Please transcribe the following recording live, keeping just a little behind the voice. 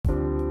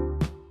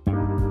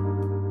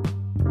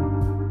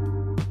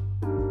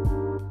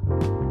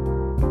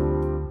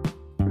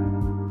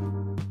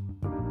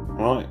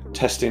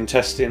Testing,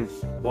 testing.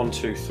 1,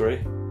 2, 3.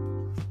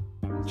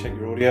 Check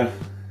your audio.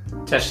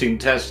 Testing,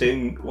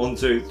 testing. 1,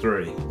 2,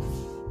 3.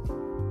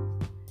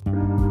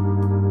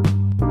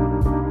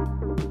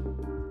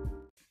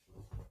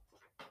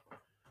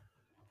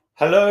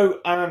 Hello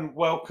and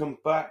welcome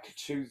back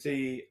to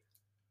the,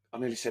 I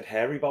nearly said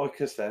hairy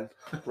bikers then.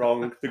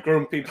 Wrong. The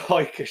Grumpy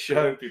Biker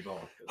Show. Grumpy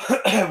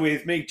Biker.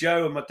 With me,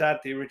 Joe, and my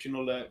dad, the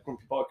original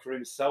Grumpy Biker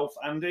himself,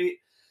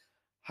 Andy.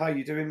 How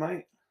you doing,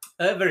 mate?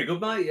 Very good,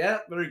 mate. Yeah,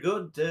 very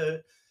good.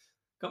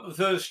 Got my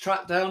first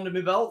track down to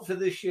my belt for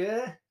this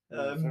year.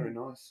 Very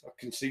nice. I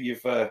can see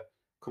you've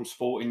come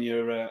sporting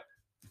your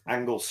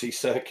Anglesey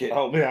circuit.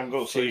 Oh, my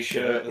Anglesey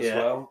T-shirt as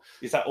well.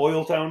 Is that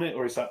oil down it,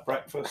 or is that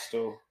breakfast?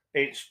 Or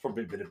it's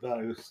probably a bit of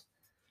both.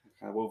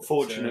 Okay, well,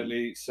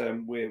 fortunately, it's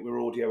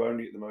we're audio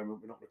only at the moment.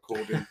 We're not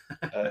recording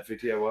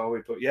video, are we?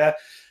 But yeah,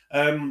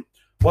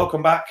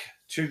 welcome back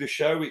to the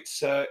show.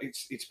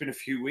 It's been a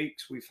few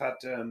weeks. We've had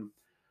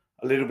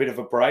a little bit of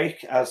a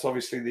break, as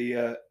obviously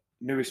the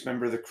newest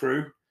member of the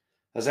crew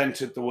has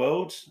entered the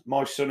world.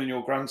 My son and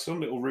your grandson,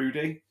 little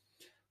Rudy.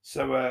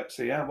 So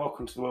yeah,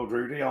 welcome to the world,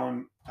 Rudy.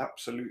 I'm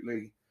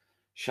absolutely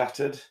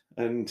shattered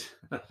and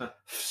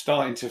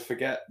starting to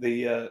forget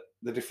the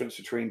difference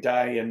between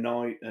day and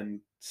night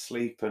and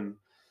sleep and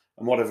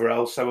whatever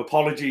else. So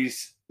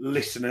apologies,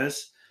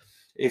 listeners,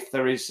 if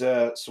there is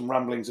some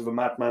ramblings of a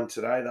madman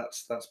today.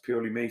 That's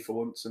purely me for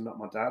once and not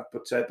my dad.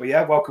 But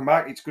yeah, welcome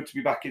back. It's good to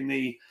be back in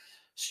the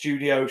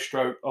studio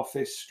stroke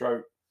office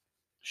stroke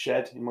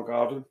shed in my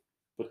garden.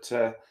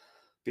 But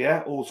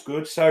yeah, all's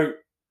good. So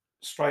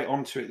straight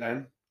onto it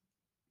then.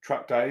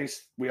 Track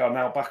days. We are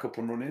now back up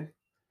and running.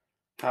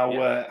 How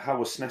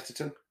was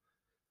Snetterton?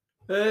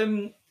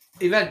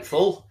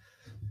 Eventful.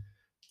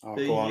 Oh,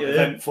 go on.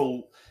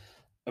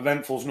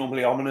 Eventful's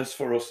normally ominous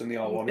for us in the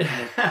R1,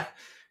 isn't it?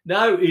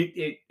 No,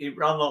 it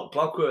ran like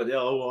clockwork, the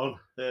R1.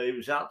 It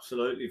was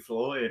absolutely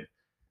flying.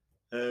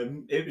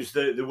 It was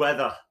the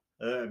weather.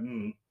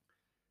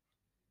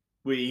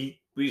 We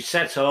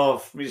set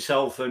off,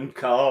 myself and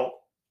Carl,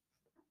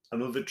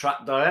 another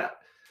track day.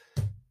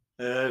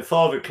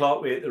 5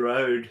 o'clock we hit the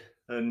road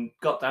and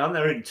got down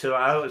there in 2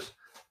 hours.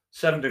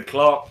 7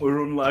 o'clock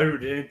we're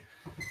unloading.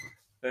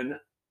 And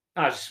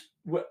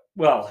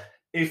well,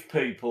 if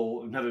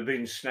people have never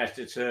been to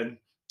Snetterton,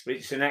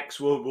 it's an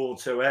ex-World War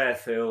II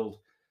airfield.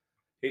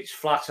 It's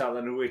flatter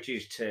than a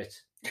witch's tit.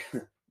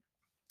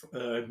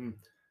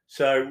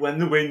 So when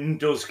the wind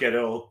does get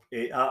up,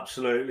 it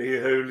absolutely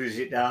hoolies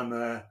it down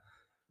there.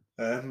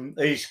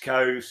 East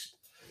Coast.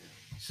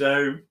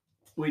 So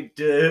we're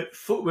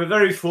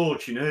very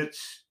fortunate.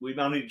 We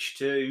managed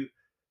to,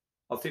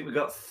 I think we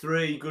got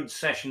 3 good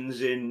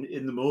sessions in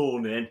the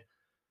morning.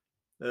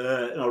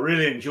 And I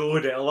really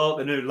enjoyed it. I like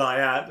the new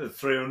layout, the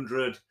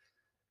 300.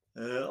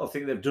 I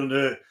think they've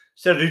done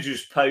instead of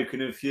just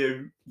poking a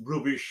few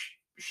rubbish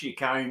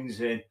chicanes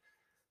in,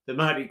 they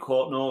made it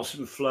quite nice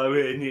and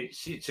flowing.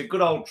 It's a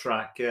good old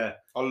track. Yeah,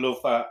 I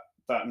love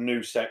that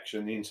new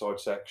section, the inside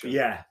section.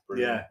 Yeah,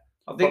 brilliant. Yeah.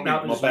 I think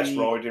probably that was my best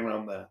riding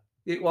around there.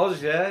 It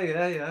was,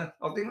 yeah.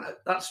 I think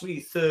that's my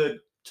 3rd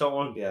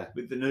time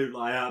with the new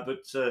layout,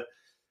 but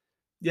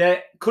yeah,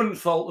 couldn't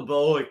fault the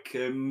bike.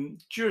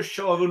 Just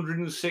shy of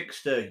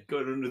 160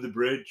 going under the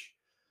bridge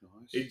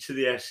into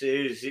the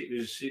S's. It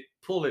was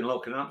pulling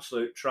like an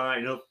absolute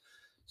train up.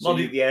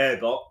 Modded the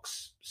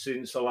airbox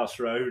since I last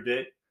rode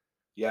it.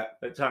 Yeah,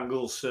 at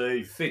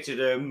Anglesey,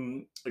 fitted a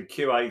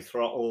QA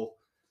throttle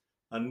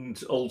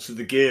and altered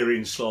the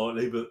gearing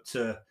slightly,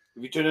 but.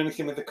 Have you done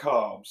anything with the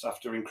carbs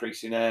after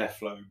increasing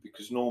airflow?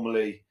 Because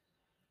normally,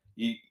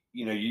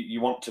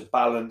 you want to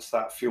balance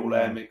that fuel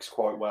air mix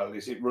quite well.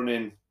 Is it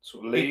running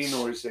sort of lean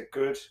or is it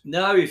good?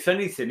 No, if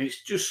anything,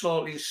 it's just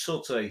slightly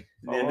sooty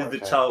at the end of the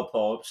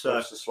tailpipe. So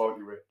it's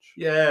slightly rich.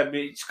 Yeah, I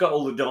mean, it's got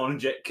all the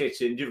Dynajet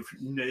kit in,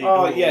 different needles.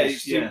 Oh yeah,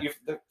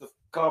 the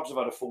carbs have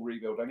had a full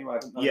rebuild anyway,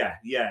 haven't they?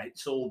 Yeah,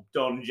 it's all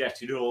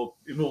Dynajetted up,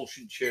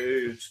 emulsion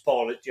tubes,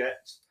 pilot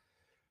jets.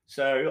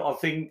 So I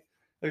think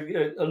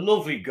a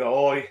lovely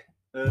guy.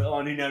 I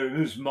only know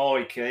him as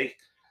Mikey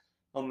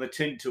on the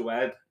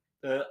Tinterweb.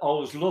 I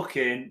was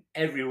looking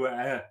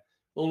everywhere,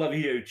 all over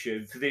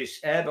YouTube, for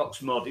this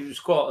airbox mod. It was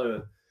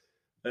quite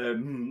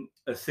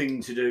a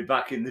thing to do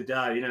back in the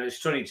day. It's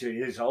 22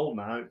 years old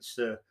now. It's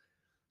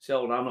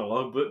old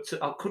analog, but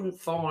I couldn't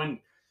find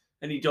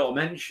any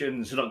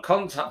dimensions. And I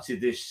contacted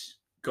this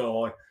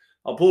guy.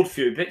 I bought a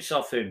few bits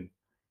off him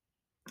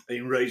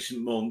in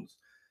recent months,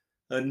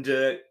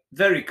 and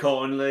very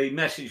kindly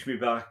messaged me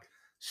back,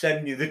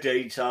 send you the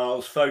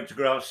details,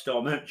 photographs,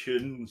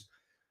 dimensions,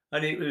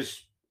 and it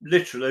was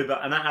literally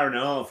about an hour and a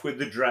half with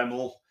the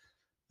Dremel.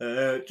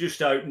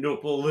 Just opened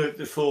up all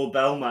the 4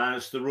 bell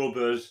mounts, the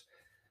rubbers.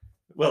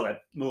 Well, they're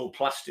more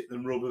plastic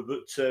than rubber,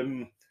 but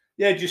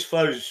yeah, it just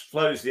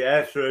flows the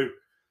air through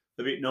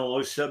a bit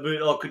nice. But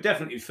I could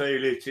definitely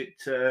feel it.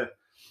 It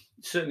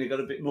certainly got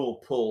a bit more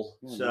pull.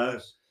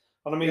 Nice.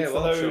 And I mean,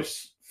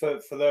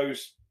 for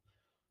those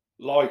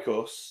like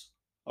us,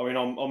 I mean,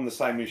 I'm the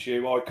same as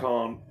you. I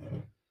can't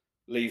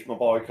leave my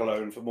bike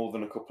alone for more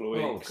than a couple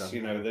of weeks.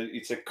 Okay.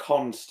 It's a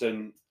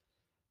constant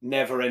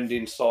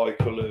never-ending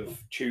cycle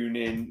of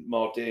tuning,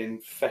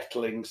 modding,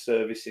 fettling,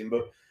 servicing.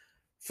 But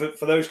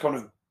for those kind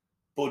of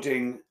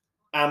budding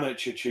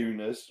amateur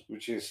tuners,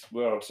 which is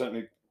where I'd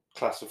certainly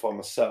classify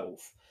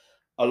myself,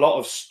 a lot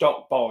of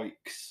stock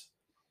bikes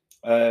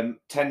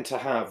tend to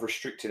have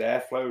restricted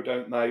airflow,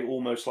 don't they?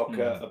 Almost like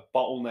a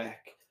bottleneck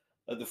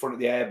at the front of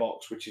the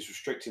airbox, which is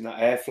restricting that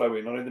airflow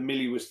in. I know the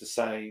Millie was the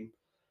same.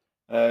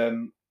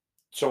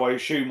 So I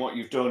assume what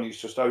you've done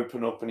is just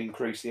open up and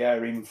increase the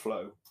air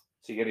inflow.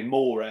 So you're getting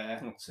more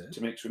air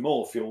to mix with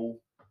more fuel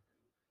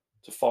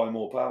to fire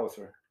more power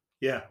through.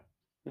 Yeah.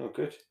 Oh,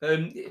 good.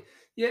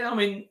 Yeah, I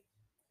mean,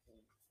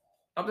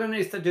 I don't know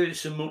if they do it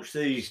so much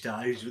these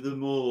days with the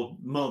more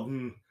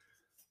modern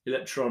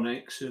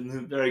electronics and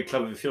the very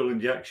clever fuel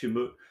injection,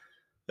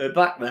 but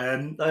back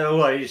then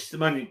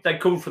they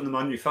come from the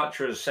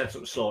manufacturer's set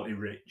up slightly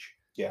rich.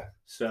 Yeah.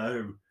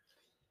 So,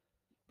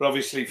 but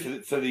obviously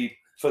for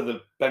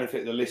the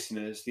benefit of the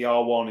listeners, the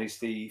R1 is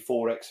the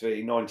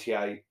 4XV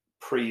 98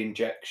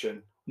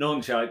 pre-injection.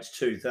 98 to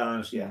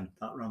 2000. Yeah.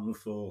 That ran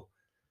before.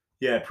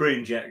 Yeah,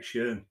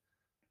 pre-injection.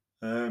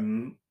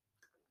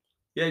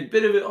 Yeah, a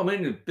bit of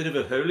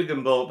a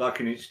hooligan bike back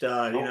in its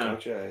day.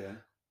 God, yeah.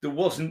 There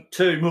wasn't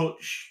too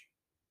much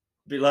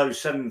below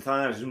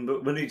 7,000,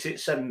 but when it hit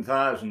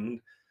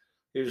 7,000,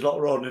 it was like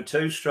riding a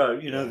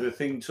two-stroke. The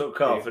thing took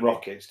off. It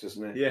rockets,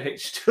 doesn't it? Yeah,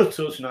 it still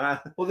does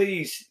now. Well,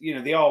 these, the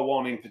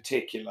R1 in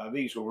particular,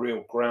 these were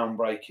real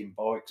groundbreaking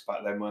bikes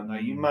back then, weren't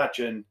they? You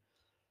imagine,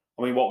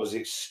 what was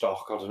its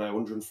stock? I don't know,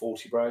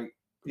 140 brake?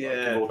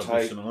 Yeah, give or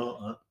take. Something like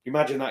that.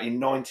 Imagine that in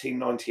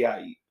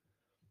 1998.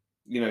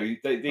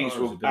 These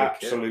were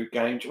absolute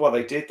games. Well,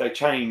 they did. They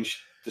changed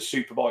the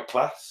superbike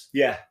class.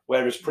 Yeah.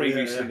 Whereas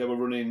previously they were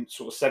running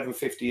sort of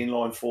 750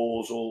 inline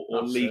fours or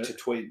litre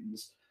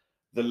twins.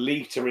 The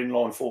litre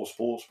inline four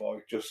sports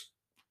bike just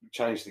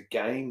changed the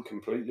game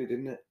completely,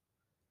 didn't it?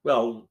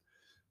 Well,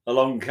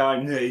 along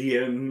came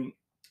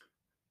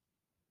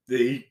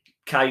the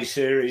K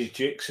series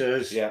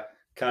Gixxers. Yeah.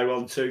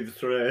 K1, 2,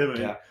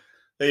 3.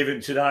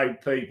 Even today,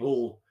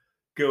 people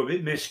go a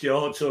bit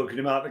misty-eyed talking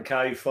about the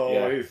K5.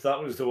 Yeah.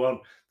 That was the one,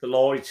 the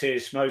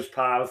lightest, most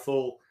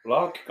powerful.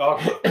 Well,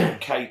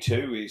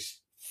 K2 is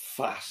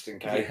fast and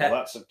capable. Yeah.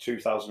 That's a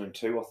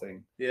 2002, I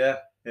think. Yeah.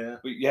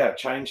 But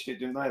changed it,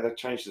 didn't they? They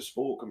changed the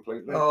sport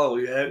completely. Oh,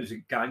 yeah, it was a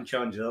game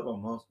changer, that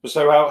one was.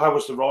 So how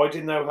was the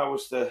riding, though? How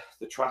was the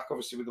track,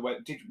 obviously, with the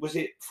wet? Was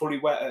it fully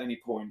wet at any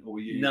point, or were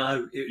you?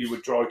 No. You were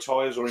dry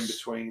tyres or in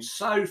between?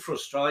 So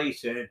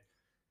frustrating.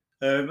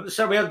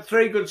 So we had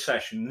 3 good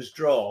sessions,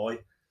 dry,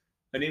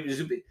 and it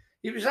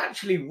was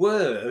actually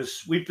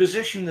worse. We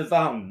positioned the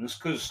vans,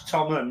 because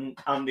Tom and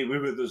Andy were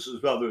with us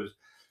as well. There was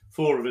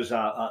 4 of us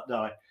out that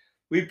day.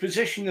 We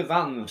positioned the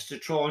vans to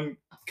try and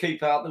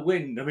keep out the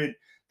wind.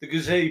 The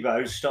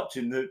gazebo stopped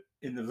in the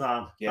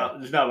van. Yeah.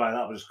 There's no way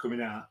that was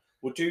coming out.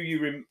 Well,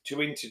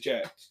 to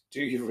interject,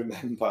 do you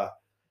remember,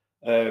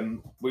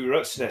 we were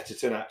at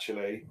Snetterton,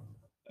 actually,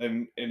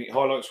 and it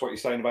highlights what you're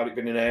saying about it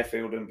being an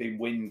airfield and being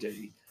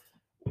windy.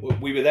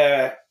 We were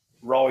there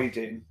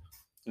riding,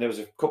 and there was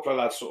a couple of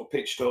lads sort of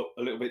pitched up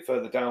a little bit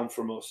further down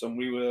from us, and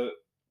we were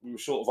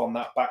sort of on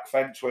that back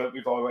fence, weren't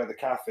we, by where the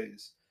calf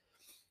is.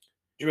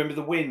 Do you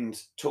remember the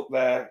wind took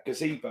their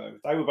gazebo?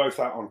 They were both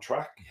out on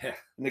track. Yeah.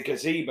 And the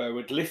gazebo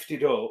had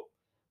lifted up,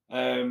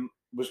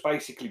 was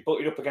basically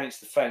butted up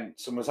against the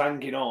fence and was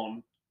hanging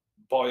on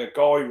by a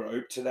guy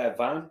rope to their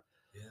van.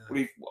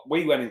 Yeah.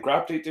 We went and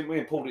grabbed it, didn't we,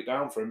 and pulled it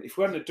down for him. If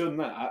we hadn't have done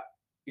that,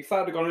 if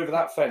that had gone over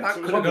that fence, that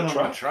could have gone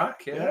on the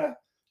track. Yeah.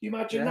 You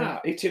imagine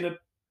that hitting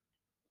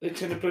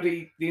a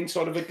bloody the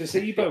inside of a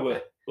gazebo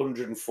at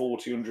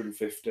 140,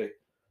 150.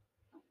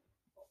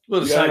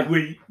 Well, so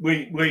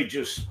we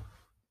just.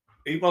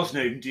 It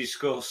wasn't even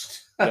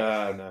discussed.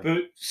 No.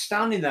 But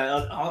standing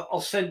there, I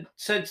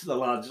said to the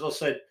lads, I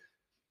said,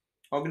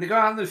 I'm going to go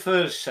out in the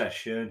first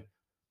session.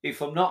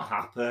 If I'm not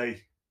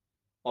happy,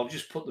 I'll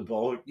just put the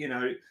bike,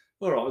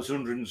 all right, it's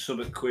 100 and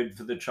something quid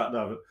for the track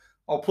over.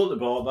 I'll put the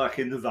bike back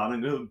in the van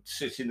and go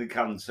sit in the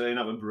canteen,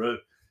 have a brew.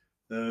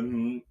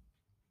 And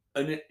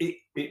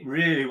it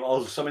really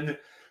was.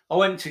 I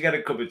went to get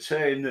a cup of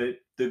tea and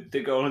the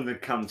guy in the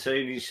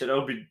canteen, he said,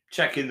 I'll be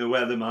checking the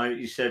weather, mate.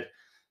 He said,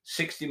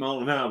 60 mile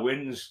an hour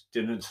winds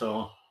dinner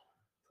time.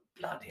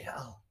 Bloody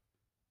hell.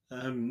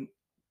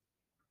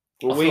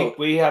 Well,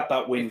 we had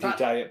that windy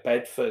day at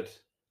Bedford.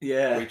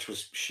 Yeah. Which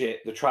was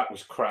shit. The track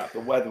was crap. The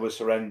weather was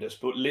horrendous.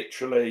 But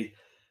literally,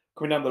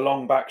 coming down the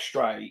long back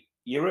straight,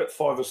 you're at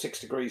 5 or 6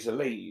 degrees of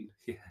lean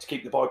to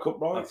keep the bike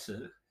upright. That's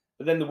it.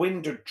 But then the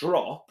wind would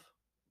drop.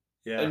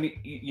 Yeah. And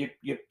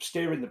you're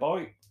steering the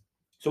bike.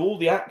 So all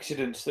the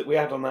accidents that we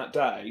had on that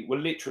day were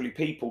literally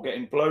people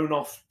getting blown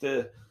off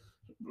the...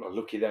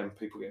 Lucky them,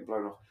 people getting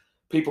blown off.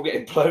 People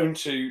getting blown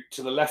to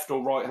the left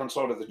or right hand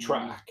side of the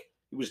track.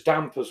 It was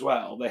damp as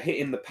well. They're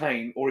hitting the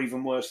paint or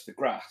even worse, the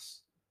grass.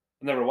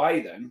 And they're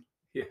away then.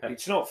 Yeah.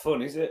 It's not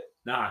fun, is it?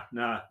 No.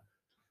 But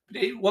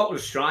what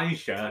was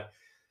strange,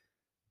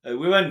 we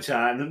went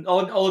out and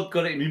I'd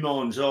got it in my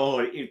mind's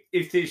eye.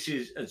 If this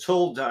is at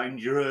all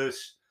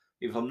dangerous,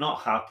 if I'm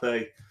not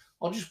happy,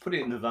 I'll just put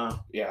it in the van.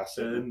 Yeah,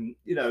 so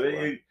You know,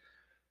 it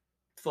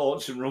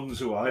farts and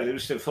runs away. There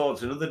was still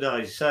farts another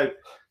day. So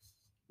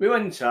we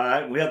went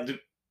out and we had the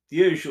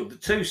usual. The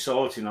two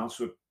sorting outs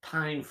were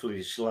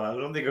painfully slow.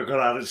 I don't think I got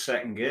out of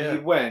second gear.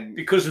 You went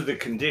because of the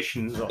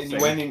conditions. I think. You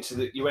went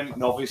into you went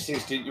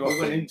novices, didn't you? We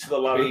went into the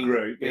lower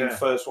group, being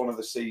first one of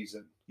the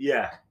season.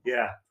 Yeah.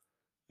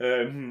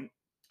 And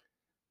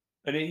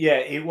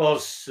it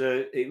was.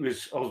 I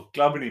was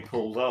glad when he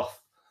pulled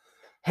off,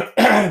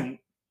 and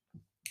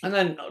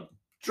then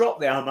dropped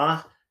the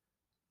hammer.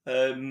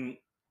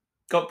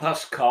 Got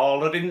past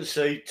Carl. I didn't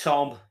see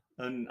Tom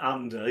and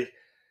Andy,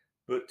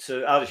 but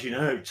as you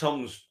know,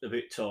 Tom's a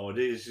bit tired.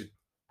 He's a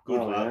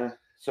good lad. Yeah.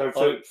 So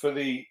for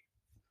the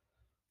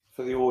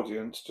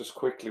audience, just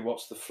quickly,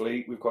 what's the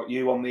fleet? We've got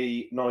you on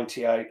the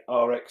 98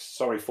 4X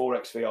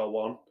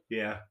VR1.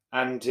 Yeah.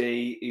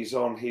 Andy is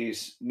on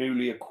his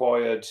newly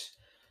acquired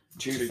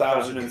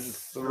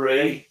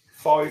 2003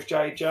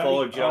 5JJ.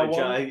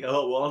 5JJ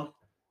R1.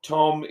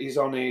 Tom is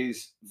on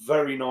his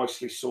very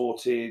nicely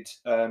sorted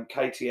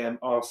KTM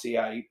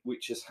RC8,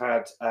 which has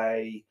had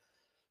a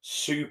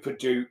Super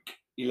Duke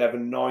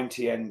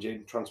 1190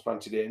 engine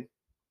transplanted in.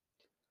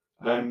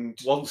 And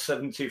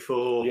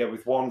 174. Yeah,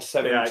 with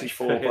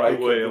 174 brake at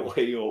the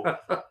wheel.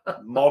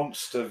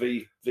 Monster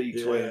V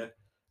twin.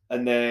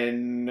 And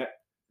then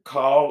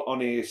Carl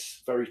on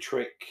his very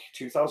trick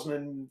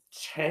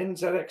 2010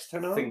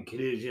 ZX10R. I think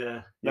it is,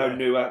 yeah. No,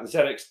 new out the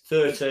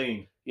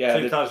ZX13. Yeah,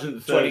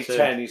 2013.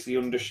 2010 is the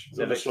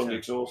underslung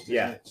exhaust, isn't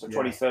it? So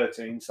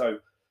 2013, so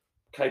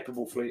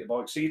capable fleet of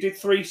bikes. So you did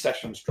 3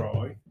 sessions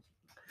dry.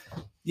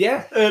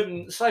 Yeah,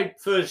 so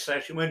first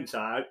session went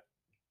out.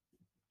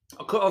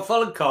 I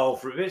followed Carl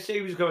for a bit.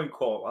 He was going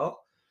quite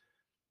well.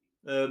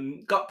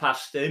 Got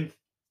past him,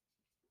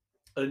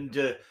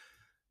 and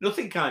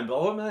nothing came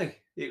by me.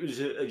 It was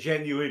a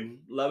genuine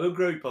lower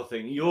group, I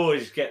think. You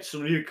always get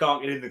somebody who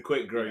can't get in the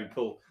quick group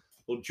or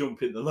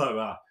jump in the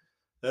lower,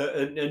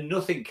 and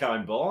nothing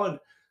came by. And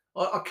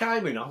I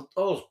came in, I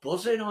was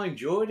buzzing. I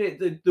enjoyed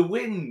it. The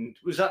wind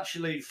was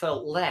actually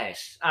felt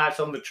less out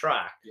on the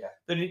track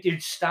than it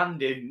did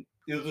standing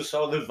the other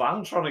side of the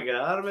van trying to get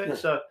out of it.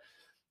 So.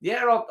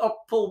 Yeah, I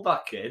pulled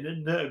back in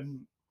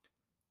and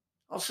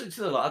I said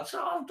to the lads,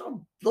 I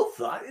love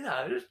that, you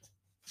know,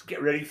 let's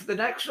get ready for the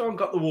next one.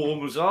 Got the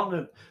warmers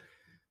on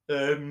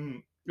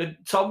and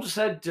Tom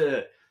said,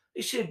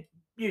 he said,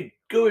 you're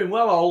going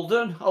well,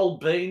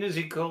 old Bean, as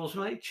he calls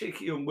me,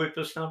 cheeky young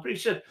whippersnapper. He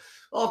said,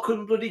 I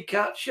couldn't bloody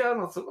catch you.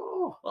 And I thought,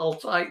 oh, I'll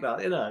take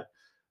that, you know.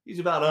 He's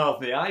about half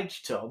my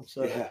age, Tom.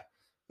 So,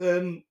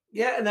 and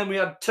then we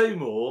had 2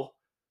 more,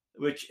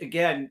 which,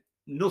 again,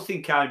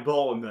 nothing came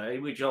by me,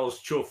 which I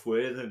was chuffed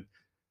with, and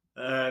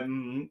I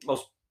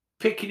was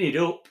picking it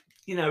up,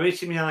 you know,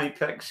 hitting my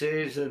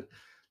apexes, and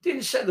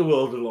didn't set the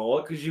world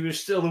alight because you were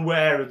still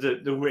aware of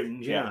the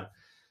wind, you know.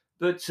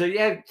 But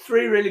 3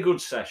 really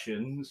good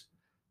sessions,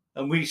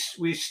 and we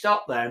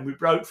stopped there and we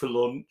broke for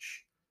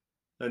lunch,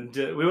 and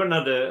we went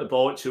and had a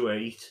bite to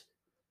eat.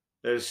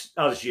 As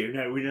you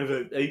know, we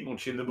never eat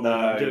much in the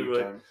morning, do we?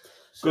 Don't.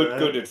 So,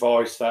 good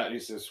advice that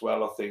is as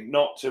well. I think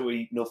not to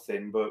eat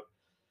nothing, but.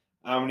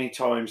 How many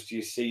times do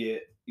you see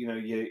it? You know,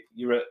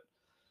 you're at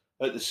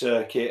the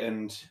circuit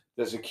and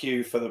there's a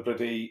queue for the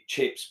bloody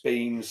chips,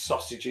 beans,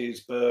 sausages,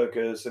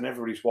 burgers, and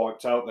everybody's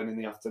wiped out then in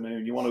the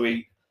afternoon. You want to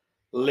eat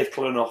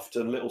little and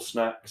often, little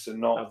snacks,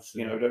 and not,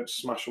 Absolutely. You know, don't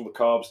smash all the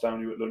carbs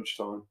down you at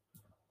lunchtime.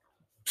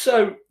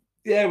 So,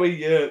 yeah,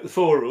 we, the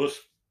 4 of us,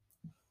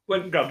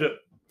 went and grabbed a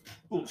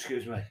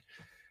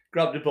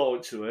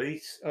bite to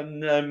eat.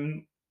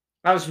 And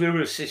as we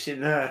were sitting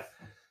there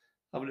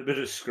having a bit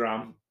of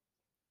scram,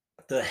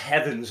 the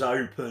heavens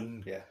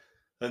opened,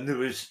 and there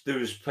was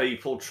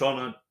people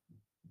trying to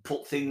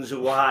put things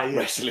away,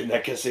 wrestling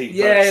their gazebo.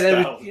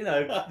 Yeah, you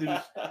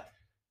know,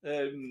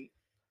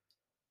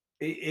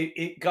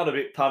 it got a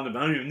bit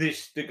pandemonium.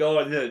 The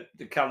guy in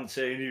the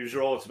canteen who was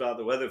right about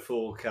the weather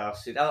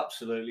forecast, it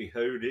absolutely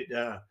hoed it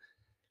down.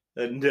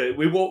 And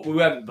we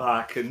went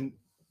back, and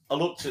I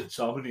looked at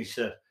Tom, and he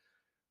said,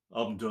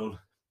 "I'm done."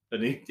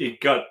 And he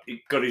got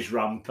his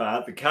ramp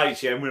out. The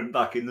KTM went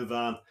back in the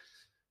van.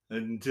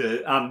 And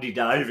Andy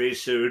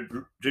Davis, who had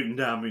driven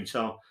down with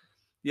Tom,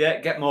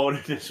 get more in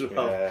as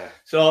well. Yeah.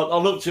 So I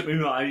looked at me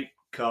mate,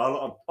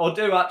 Carl. I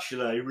do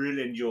actually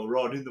really enjoy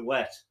riding the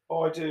wet.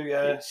 Oh, I do,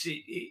 yeah.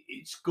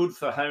 It's good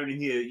for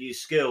honing your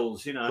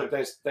skills, you know.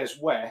 But there's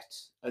wet,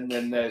 and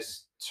then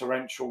there's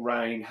torrential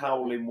rain,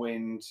 howling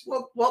wind.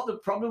 Well, what the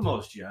problem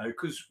was, Joe,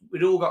 because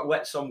we'd all got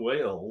wets on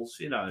wheels,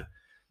 you know.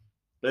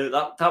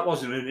 That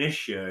wasn't an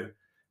issue.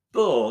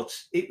 But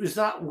it was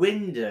that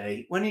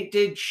windy. When it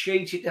did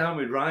sheet it down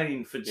with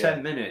rain for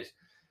 10 minutes,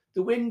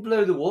 the wind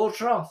blew the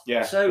water off.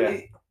 Yeah. So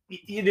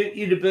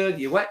you'd have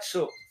burned your wets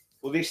up.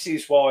 Well, this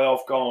is why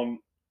I've gone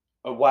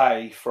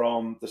away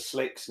from the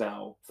slicks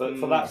now. For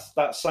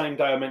that same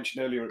day I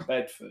mentioned earlier at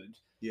Bedford,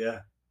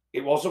 it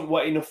wasn't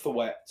wet enough for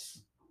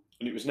wets,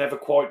 and it was never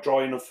quite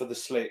dry enough for the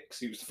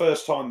slicks. It was the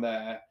first time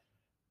there,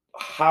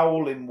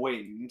 howling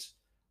wind,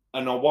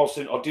 and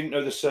I didn't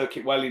know the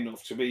circuit well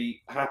enough to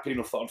be happy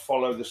enough that I'd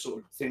follow the sort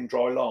of thin,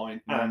 dry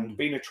line. And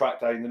being a track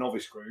day in the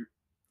novice group,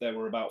 there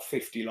were about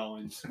 50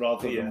 lines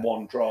rather than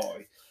one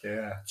dry.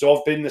 Yeah. So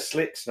I've been the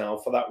slicks now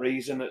for that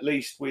reason. At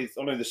least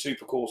I know the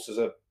supercourses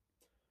are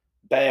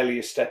barely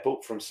a step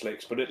up from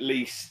slicks, but at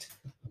least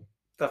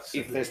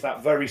if there's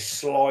that very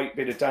slight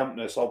bit of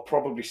dampness, I'll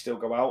probably still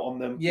go out on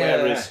them.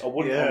 Yeah, whereas I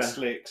wouldn't on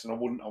slicks and I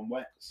wouldn't on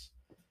wets.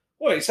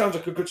 Well, it sounds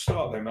like a good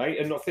start though, mate.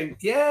 And I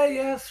think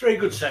 3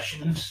 good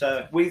sessions.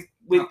 With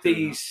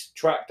these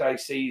track day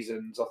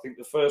seasons, I think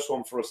the first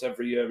one for us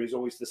every year is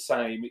always the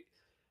same.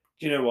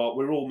 Do you know what?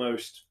 We're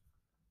almost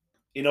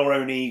in our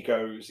own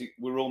egos.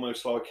 We're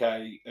almost like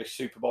a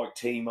superbike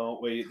team,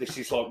 aren't we? This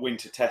is like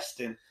winter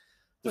testing.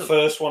 The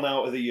first one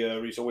out of the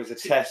year is always a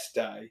test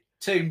day.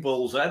 Team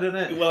balls, isn't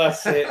it? Well,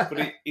 that's it.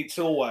 But it's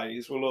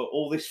always, look,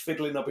 all this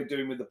fiddling I've been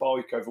doing with the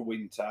bike over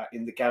winter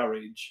in the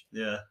garage.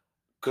 Yeah.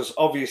 Because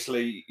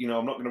obviously,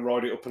 I'm not going to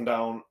ride it up and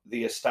down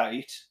the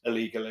estate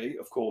illegally.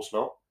 Of course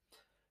not.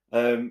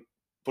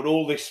 But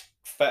all this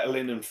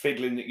fettling and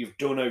fiddling that you've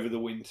done over the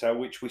winter,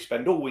 which we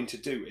spend all winter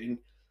doing,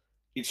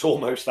 it's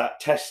almost that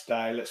test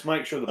day. Let's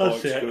make sure the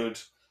bike's good.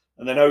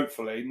 And then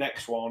hopefully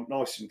next one,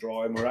 nice and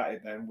dry, and we're at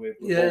it then. We're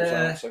balls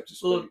out, so to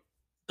speak. Well,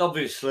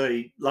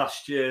 obviously,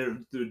 last year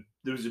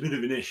there was a bit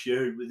of an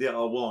issue with the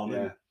R1.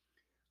 Yeah.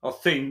 I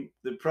think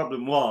the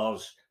problem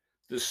was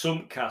the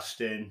sump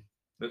casting.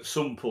 At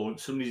some point,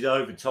 somebody's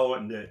over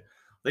tightened it.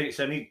 I think it's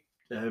only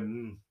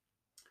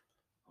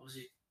what was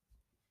it,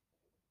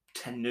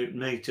 10 Newton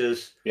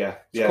meters. Yeah,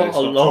 it's quite a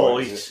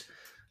light,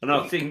 and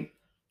I think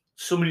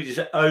somebody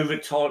just over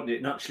tightened it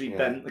and actually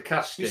bent the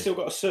casting. You still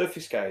got a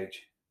surface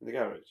gauge in the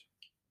garage?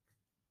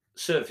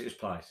 Surface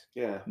plate?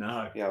 Yeah.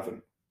 No, you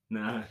haven't.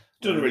 No,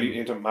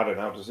 it doesn't matter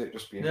now, does it?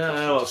 Just be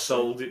no. I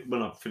sold it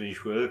when I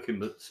finished working,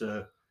 but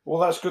well,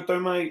 that's good though,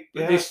 mate.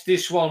 But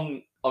this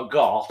one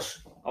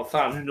I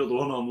found another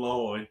one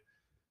online,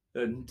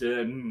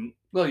 and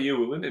well, you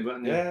were with me,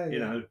 weren't you? Yeah, you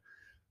know,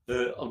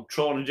 I'm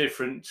trying a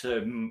different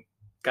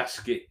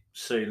gasket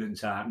sealing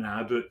type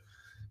now, but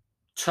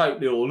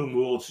totally all and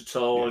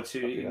watertight.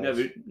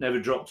 It never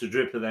dropped a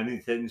drip of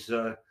anything,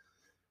 so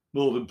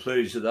more than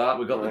pleased with that.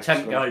 We got the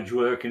temp gauge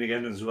working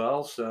again as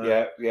well. So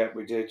yeah,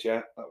 we did.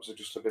 Yeah, that was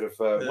just a bit of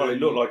well, it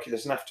looked like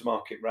there's an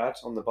aftermarket rad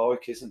on the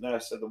bike, isn't there?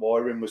 So the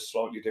wiring was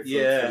slightly different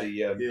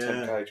for the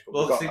temp gauge. But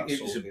well, I think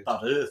it was a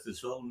bad earth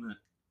as well, wasn't it?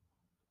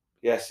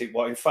 Yes,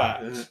 in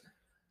fact,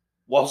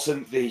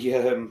 wasn't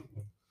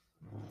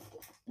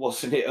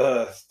it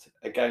earthed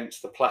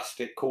against the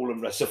plastic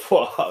coolant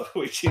reservoir,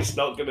 which is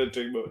not going to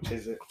do much,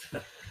 is it?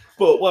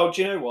 But well,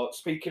 do you know what?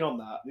 Speaking on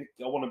that,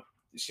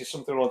 this is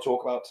something I want to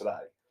talk about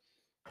today.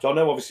 So I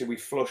know obviously we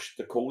flushed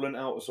the coolant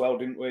out as well,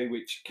 didn't we?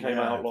 Which came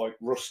out like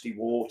rusty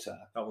water.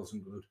 That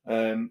wasn't good.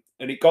 And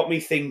it got me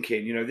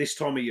thinking, this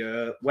time of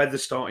year,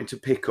 weather's starting to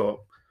pick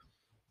up.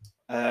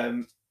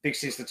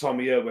 This is the time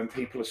of year when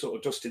people are sort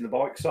of dusting the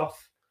bikes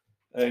off.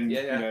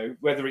 And,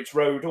 whether it's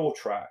road or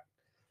track.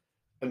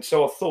 And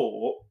so I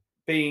thought,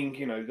 being,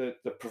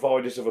 the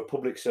providers of a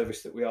public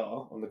service that we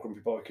are on the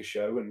Grumpy Biker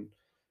Show and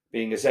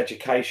being as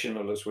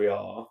educational as we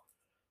are,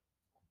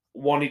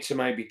 wanted to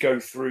maybe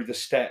go through the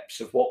steps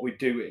of what we're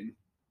doing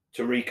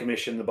to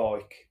recommission the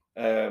bike,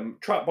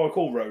 track bike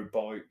or road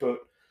bike. But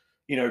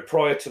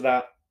prior to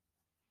that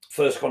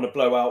first kind of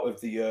blowout of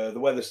the year, the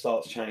weather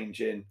starts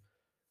changing.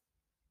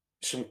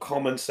 Some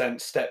common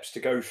sense steps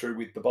to go through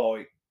with the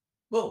bike,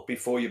 well,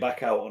 before you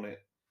back out on it.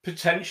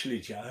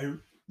 Potentially, Joe,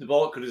 the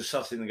bike could have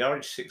sat in the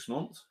garage 6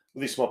 months.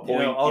 Well, this is my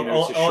point.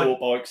 It's a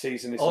short bike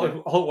season, isn't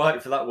it? I'll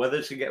wait for that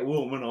weather to get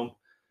warm and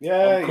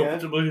I'm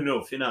comfortable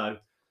enough,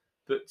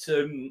 But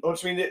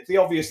the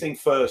obvious thing,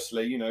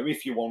 firstly,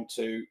 if you want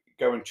to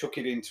go and chuck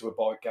it into a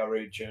bike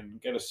garage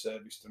and get a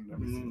service and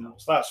everything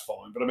else, that's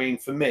fine. But I mean,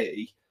 for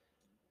me,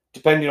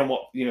 depending on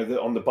what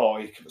on the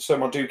bike, so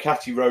my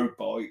Ducati road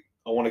bike,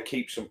 I want to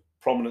keep some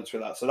prominence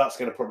with that. So that's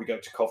going to probably go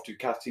to Kof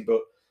Ducati. But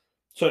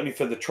certainly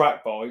for the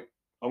track bike,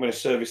 I'm going to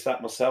service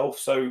that myself.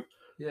 So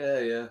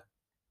yeah.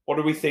 What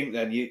do we think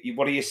then?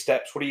 What are your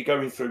steps? What are you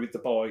going through with the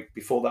bike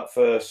before that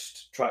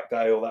first track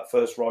day or that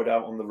first ride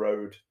out on the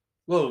road?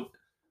 Well,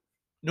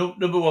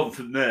 number one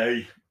for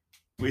me,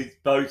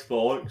 with both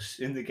bikes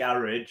in the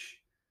garage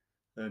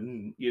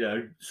and,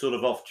 sort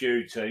of off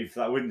duty for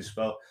that winter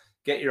spell,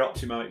 get your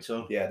Optimates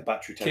on. Yeah, the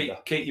battery tender.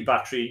 Keep your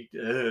battery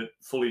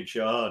fully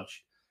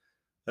charged.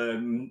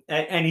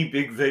 Any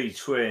big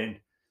V-twin,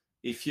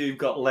 if you've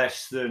got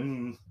less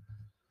than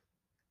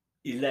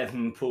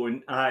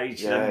 11.8,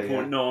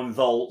 11.9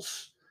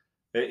 volts,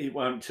 it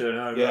won't turn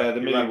over. Yeah, the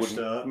milli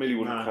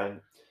wouldn't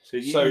count.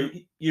 So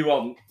you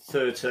want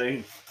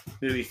 13,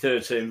 nearly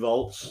 13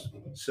 volts.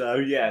 So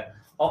yeah,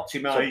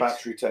 Optimate. So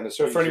battery tender.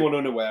 So for anyone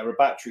unaware, a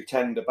battery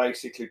tender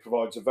basically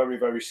provides a very,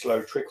 very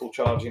slow trickle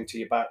charge into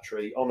your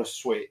battery on a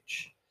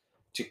switch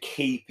to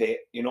keep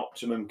it in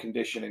optimum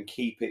condition and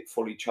keep it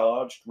fully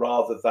charged,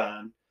 rather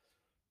than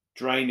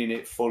draining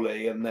it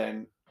fully and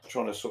then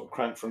trying to sort of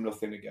crank from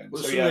nothing again.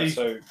 Well,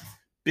 so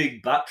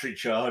big battery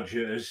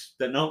chargers,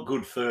 they're not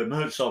good for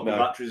motorcycle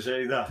batteries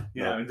either.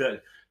 You know,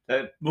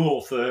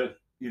 more for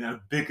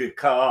bigger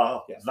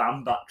car,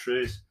 van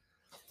batteries.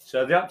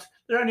 So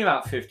they're only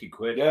about 50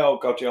 quid. Yeah, oh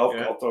god, yeah,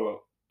 I've got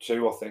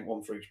two, I think,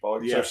 one for each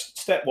bike. Yeah. So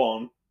step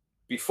one,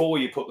 before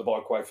you put the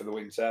bike away for the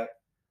winter,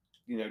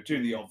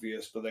 do the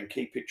obvious, but then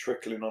keep it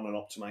trickling on and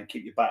optimate,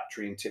 keep your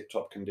battery in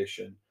tip-top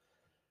condition.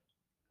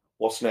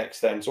 What's next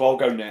then? So I'll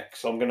go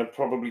next. I'm going to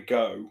probably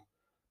go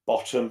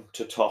bottom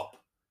to top.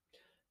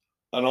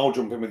 And I'll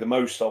jump in with the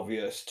most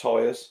obvious,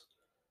 tyres.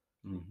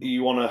 Mm-hmm.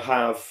 You want to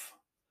have,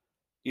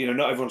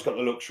 not everyone's got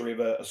the luxury of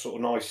a sort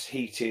of nice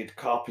heated,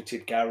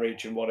 carpeted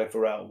garage and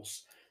whatever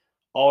else.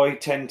 I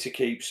tend to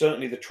keep,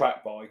 certainly the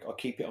track bike, I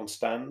keep it on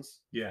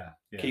stands. Yeah.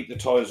 Keep the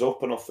tyres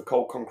up and off the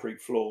cold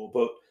concrete floor.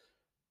 But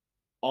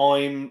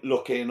I'm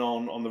looking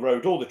on the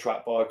road, or the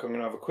track bike, I'm going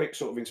to have a quick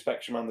sort of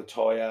inspection around the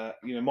tyre.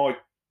 My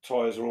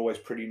tyres are always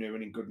pretty new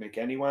and in good nick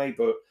anyway,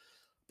 but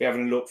be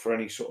having a look for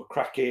any sort of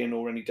cracking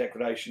or any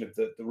degradation of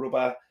the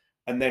rubber.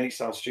 And then it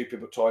sounds stupid,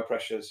 but tyre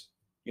pressures,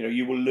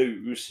 you will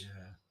lose.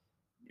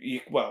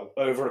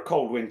 Over a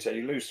cold winter,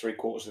 you lose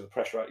 3/4 of the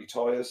pressure out your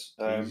tyres.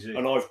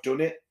 And I've done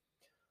it.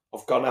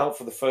 I've gone out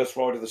for the first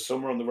ride of the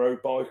summer on the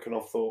road bike, and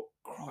I've thought,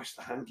 Christ,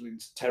 the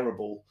handling's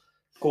terrible.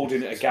 Called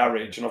in at a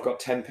garage, and I've got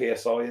 10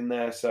 psi in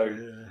there. So,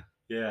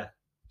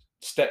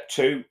 Step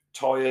 2,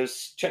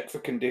 tyres. Check for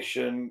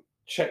condition.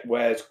 Check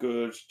wear's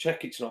good.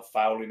 Check it's not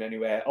fouling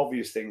anywhere.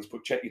 Obvious things,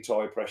 but check your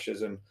tyre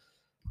pressures. And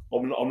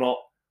I'm not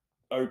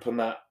open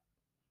that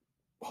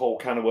whole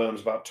can of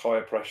worms about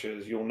tyre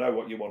pressures. You'll know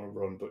what you want to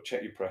run, but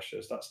check your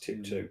pressures. That's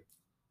tip 2.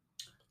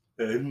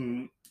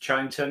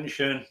 Chain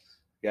tension.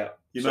 Yeah,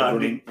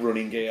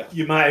 running gear.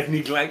 You may have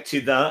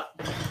neglected that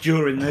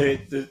during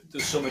the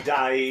summer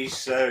days.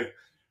 So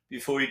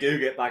before you do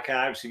get back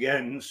out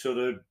again, sort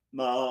of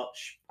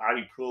March,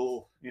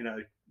 April,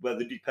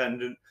 weather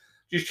dependent,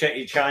 just check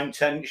your chain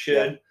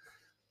tension.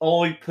 Yeah.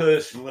 I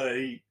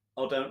personally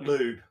don't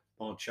lube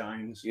my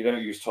chains. You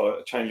don't use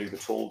chain lube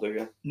at all, do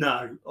you?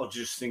 No, I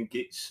just think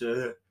it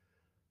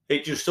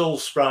just all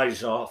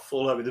sprays off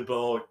all over the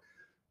bike.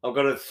 I've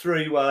got a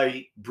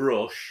 3-way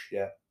brush,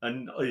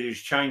 and I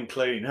use chain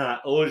cleaner. I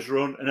always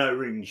run an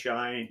O-ring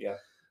chain,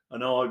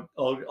 and I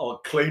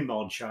clean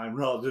my chain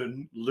rather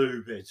than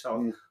lube it.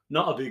 I'm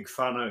not a big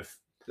fan of,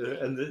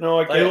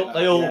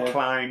 they all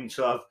claim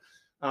to have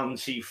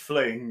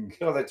anti-fling.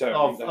 No, they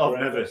don't. I've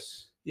never.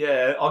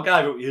 Yeah, I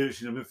gave up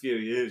using them a few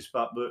years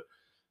back, but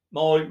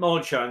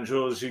my chains are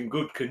always in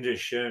good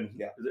condition,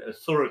 a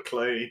thorough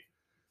clean.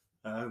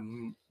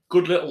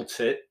 Good little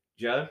tip,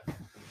 Joe.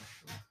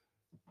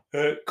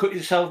 Cut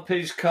yourself a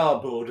piece of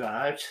cardboard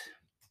out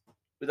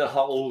with a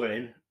hole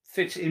in,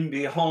 fit it in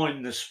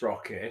behind the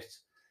sprocket,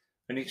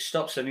 and it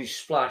stops any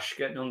splash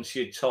getting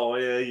onto your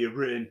tyre, your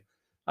rim,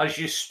 as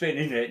you're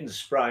spinning it and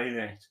spraying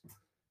it.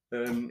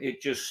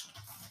 It just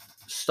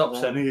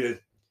stops any.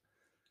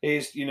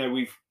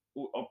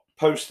 I'll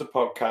post the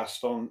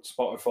podcast on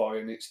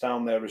Spotify, and it's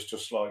down there as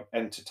just like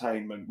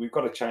entertainment. We've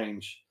got to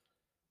change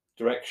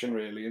direction,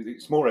 really.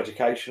 It's more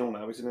educational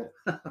now, isn't it?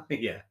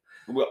 Yeah.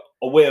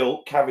 I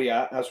will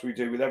caveat, as we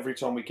do with every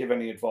time we give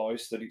any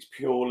advice, that it's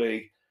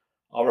purely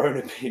our own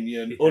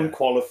opinion,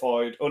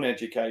 unqualified,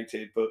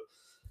 uneducated, but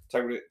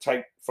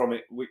take from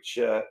it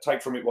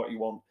what you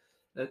want.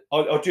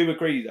 I do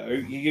agree, though.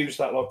 You use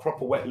that like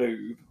proper wet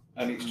lube,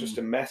 and it's just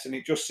a mess, and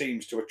it just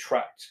seems to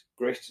attract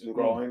grit and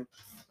grime.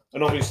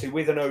 And obviously,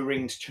 with an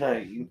O-rings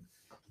chain,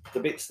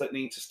 the bits that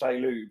need to stay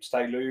lubed.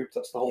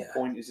 That's the whole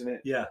point, isn't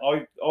it? Yeah.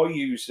 I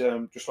use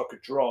just like a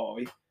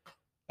dry.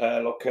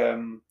 What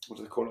do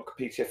they call it? Like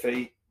a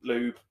PTFE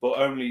lube, but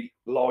only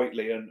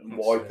lightly and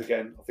wipe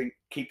again. I think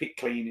keep it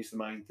clean is the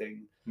main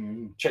thing.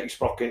 Check your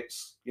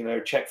sprockets,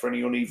 check for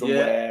any uneven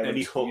wear,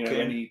 any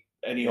hooking,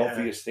 any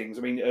obvious things.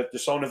 I mean, the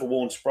sign of a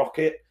worn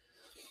sprocket,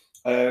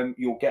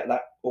 you'll get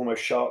that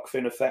almost shark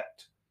fin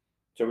effect.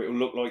 So it will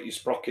look like your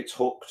sprocket's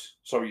hooked.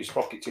 Sorry, your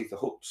sprocket teeth are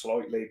hooked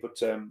slightly, but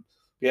so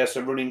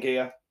running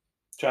gear,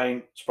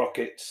 chain,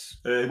 sprockets,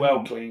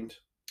 well cleaned.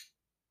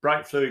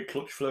 Brake fluid,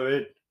 clutch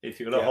fluid. If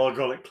you've got a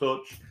hydraulic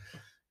clutch,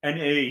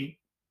 any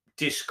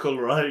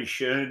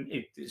discoloration,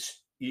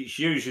 it's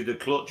usually the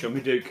clutch on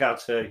my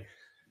Ducati.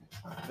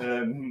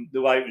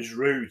 The way it was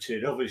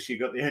routed, obviously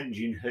you got the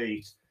engine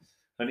heat,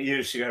 and it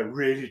used to go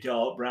really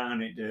dark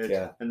brown, it did.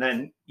 Yeah. And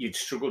then you'd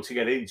struggle to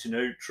get into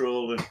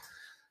neutral. And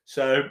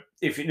so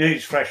if it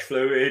needs fresh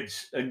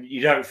fluids and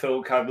you don't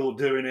feel capable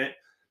doing it,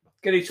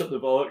 get it up the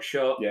bike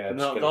shop, and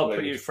they'll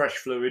put your fresh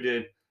fluid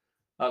in.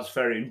 That's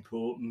very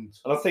important.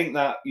 And I think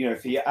that,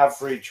 for your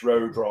average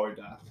road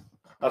rider,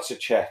 that's a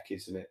check,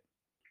 isn't it?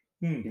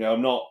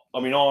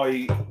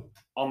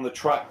 On the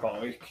track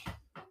bike,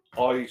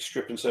 I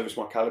strip and service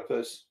my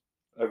calipers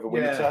over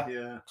winter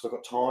because I've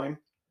got time.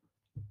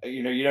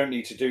 You don't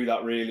need to do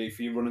that really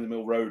for your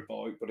run-of-the-mill road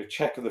bike, but a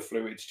check of the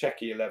fluids,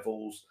 check your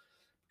levels.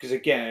 Because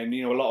again,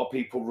 a lot of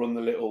people run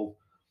the little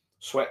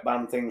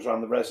sweatband things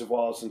around the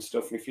reservoirs and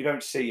stuff. And if you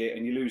don't see it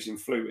and you're losing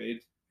fluid,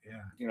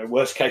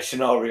 worst case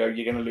scenario,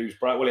 you're going to lose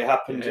brake. Well, it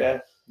happened,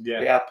 It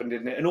happened,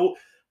 didn't it? And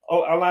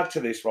I'll add to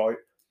this, right?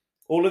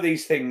 All of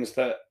these things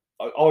that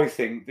I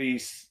think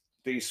these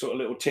these sort of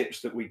little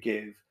tips that we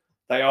give,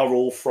 they are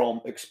all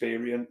from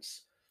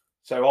experience.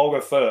 So I'll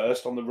go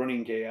first on the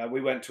running gear.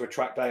 We went to a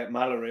track day at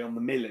Mallory on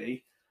the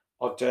Millie.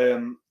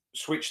 I'd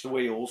switched the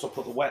wheels. I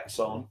put the wets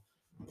on,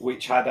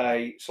 which had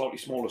a slightly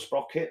smaller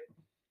sprocket.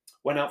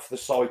 Went out for the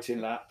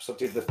sighting laps. I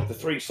did the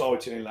 3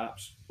 sighting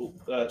laps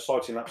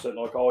at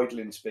like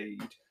idling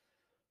speed.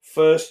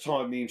 First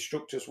time the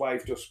instructors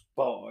waved us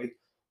by,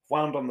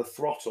 wound on the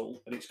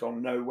throttle and it's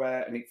gone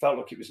nowhere and it felt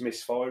like it was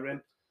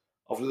misfiring.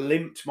 I've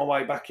limped my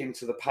way back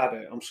into the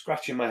paddock. I'm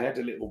scratching my head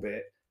a little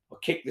bit. I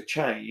kicked the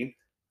chain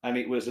and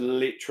it was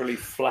literally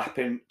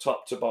flapping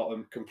top to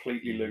bottom,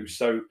 completely loose.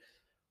 So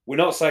we're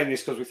not saying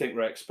this because we think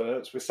we're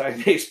experts. We're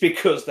saying this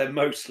because they're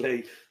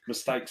mostly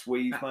mistakes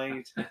we've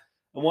made.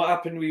 And what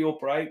happened with your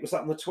brake? Was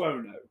that on the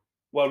Tuono?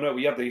 Well, no,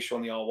 we had the issue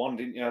on the R1,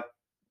 didn't you?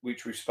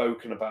 Which we've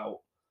spoken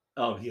about.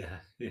 Oh, yeah.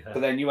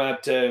 But then you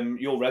had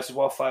your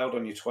reservoir failed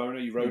on your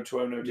Tuono, your road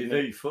Tuono,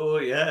 didn't you?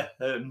 V4,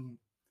 yeah.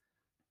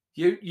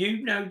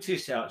 You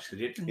noticed, actually,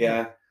 didn't you?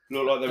 Yeah.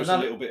 Looked like there was a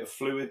little bit of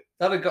fluid.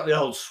 That had got the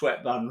old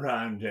sweatband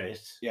round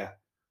it. Yeah.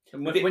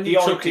 And when you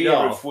took it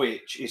off, of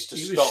which is to it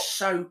stop. was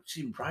soaked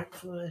in brake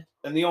fluid.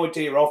 And the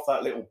idea of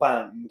that little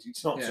band,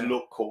 it's not to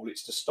look cool,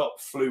 it's to stop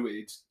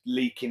fluid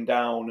leaking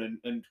down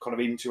and kind of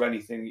into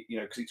anything,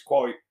 because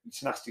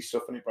it's nasty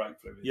stuff in it, brake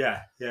fluid.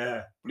 Yeah.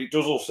 But it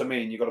does also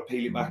mean you've got to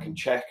peel it back and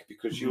check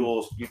because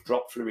you've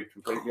dropped fluid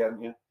completely,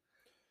 haven't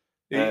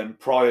you?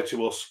 Prior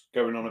to us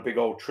going on a big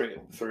old trip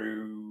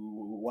through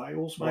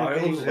Wales,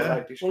 maybe. Wales,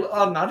 yeah. Well, I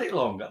haven't had it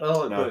long,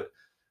 no.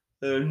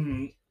 But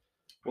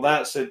well,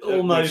 that's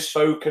almost we've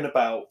spoken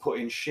about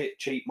putting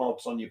cheap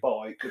mods on your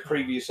bike. The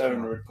previous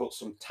owner had put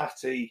some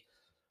tatty,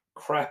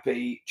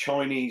 crappy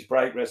Chinese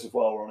brake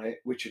reservoir on it,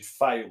 which had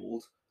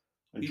failed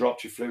and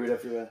dropped your fluid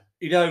everywhere.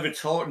 He'd over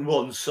tightened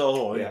one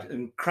side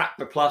and cracked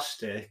the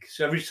plastic,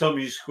 so every time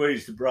you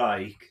squeeze the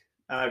brake,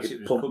 it was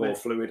pumped more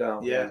fluid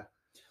out. Yeah.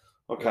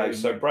 Okay,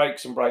 so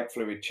brakes and brake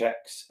fluid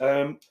checks.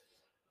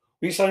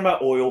 We're saying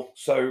about oil.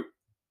 So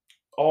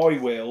I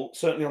will,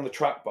 certainly on the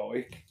track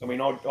bike, I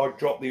mean, I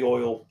drop the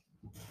oil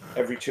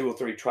every 2 or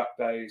 3 track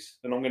days,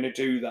 and I'm going to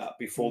do that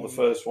before the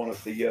first one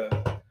of the year.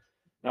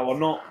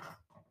 Now,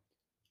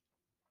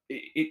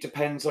 it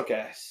depends, I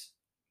guess.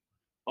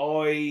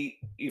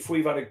 If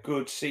we've had a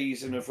good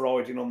season of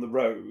riding on the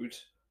road,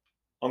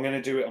 I'm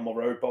going to do it on my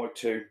road bike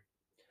too.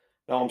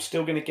 Now, I'm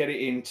still going to get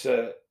it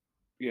into,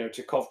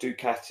 to Cov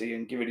Ducati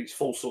and give it its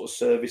full sort of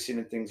servicing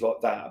and things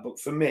like that. But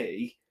for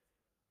me,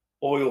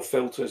 oil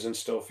filters and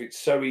stuff, it's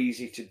so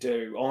easy to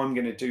do. I'm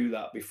going to do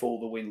that before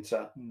the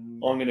winter. I'm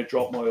going to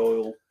drop my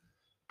oil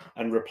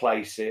and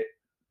replace it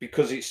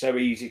because it's so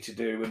easy to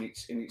do and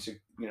it's a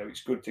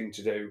it's a good thing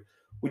to do.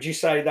 Would you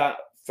say that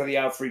for the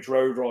average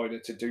road rider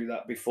to do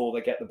that before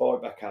they get the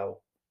bike back out?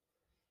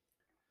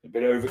 A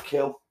bit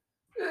overkill?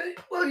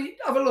 Well, you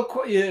have a look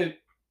what your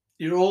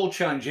oil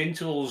change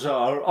intervals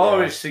are. I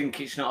always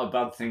think it's not a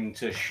bad thing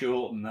to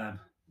shorten them.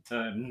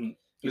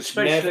 It's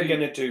never going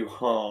to do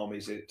harm,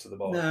 is it, to the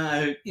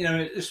bike?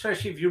 No,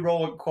 especially if you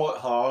ride quite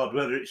hard,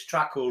 whether it's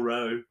track or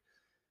road,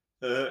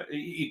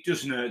 it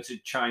doesn't hurt to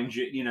change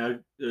it.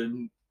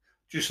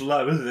 Just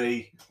lower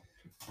the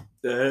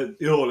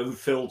oil and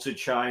filter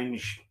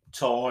change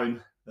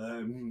time.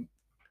 For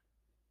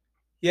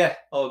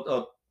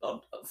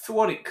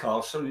what it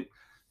costs,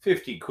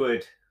 50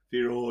 quid for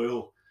your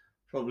oil,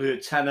 probably a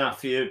tenner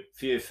for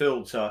your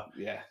filter.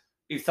 Yeah.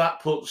 If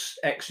that puts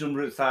X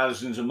number of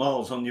thousands of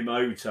miles on your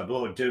motor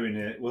by doing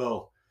it,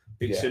 well,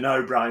 it's a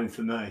no-brainer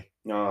for me.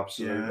 No,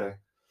 absolutely. Yeah.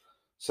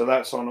 So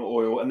that's on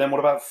oil. And then what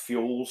about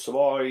fuel?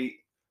 So I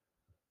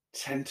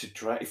tend to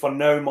drain, if I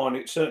know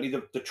mine, certainly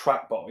the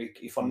track bike,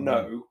 if I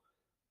know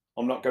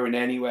I'm not going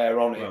anywhere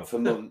on it for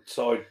months,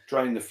 I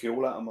drain the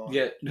fuel out of mine.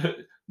 Yeah,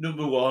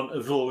 number 1,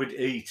 avoid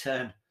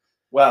E10.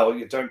 Well,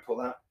 you don't put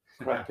that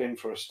crap in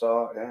for a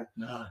start, yeah.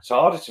 No. It's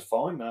harder to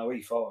find now,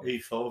 E5.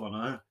 E5, I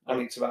know.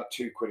 And it's about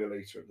 £2 a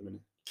litre at the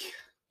minute.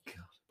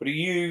 God. But are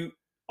you,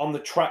 on the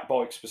track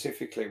bike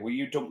specifically, will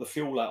you dump the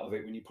fuel out of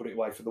it when you put it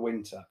away for the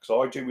winter?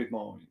 Because I do with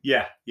mine.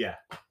 Yeah.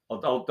 I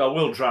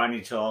will drain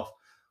it off.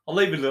 I'll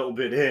leave a little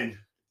bit in.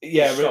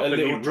 Yeah, a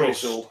little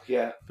drizzle,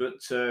 yeah.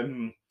 But,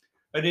 and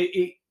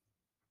it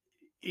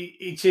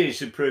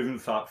is a proven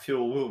fact,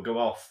 fuel will go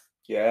off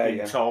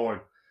in time.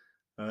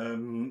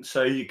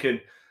 So you can...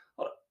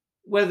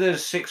 Whether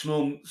 6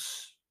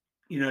 months,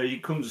 you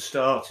come to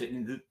start it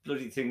and the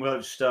bloody thing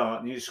won't start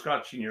and you're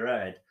scratching your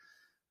head.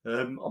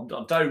 I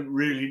don't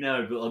really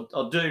know, but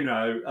I do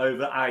know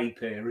over a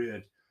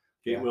period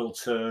it will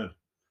turn.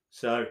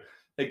 So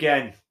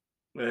again,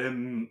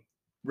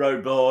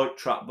 road bike,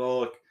 track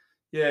bike,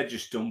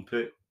 just dump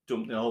the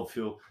old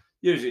fuel.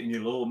 Use it in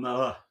your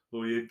lawnmower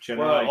or your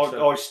generator.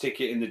 Well, I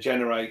stick it in the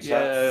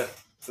generator.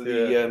 For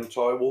the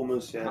tyre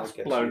warmers, that's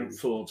blown up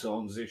 4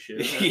 times this year.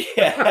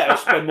 I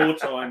spend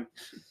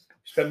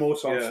more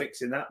time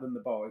fixing that than the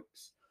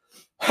bikes.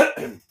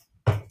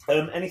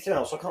 Anything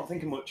else? I can't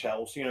think of much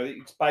else.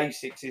 It's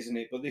basics, isn't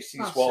it? But this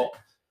is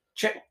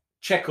check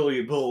check all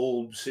your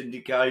bulbs,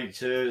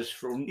 indicators,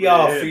 front,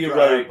 Yeah, rear, for your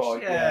road brakes.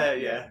 bike.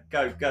 Yeah.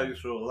 Go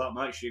through all that.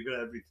 Make sure you got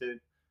everything.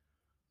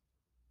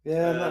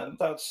 Yeah, and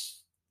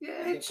that's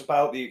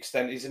about the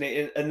extent, isn't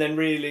it? And then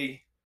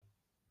really,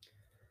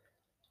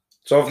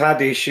 so I've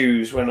had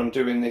issues when I'm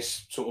doing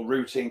this sort of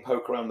routine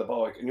poke around the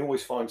bike, and you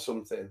always find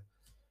something.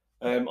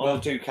 On the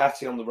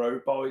Ducati on the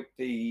road bike,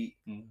 the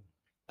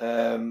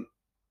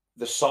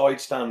side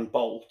stand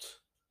bolt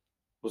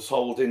was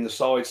holding the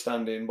side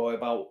stand in by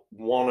about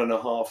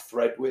 1.5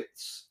 thread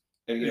widths,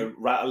 and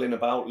rattling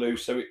about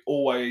loose. So it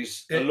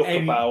always a look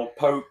about,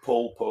 poke,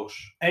 pull,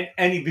 push.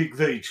 Any big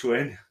V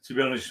twin, to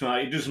be honest,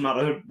 mate. It doesn't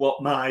matter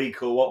what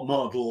make or what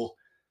model.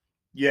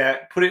 Yeah,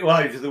 put it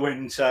away for the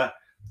winter.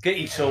 Get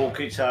your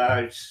toolkit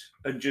out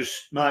and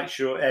just make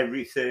sure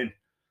everything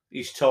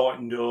is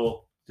tightened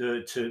up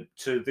to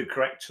the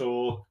correct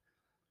torque,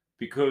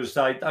 because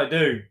they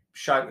do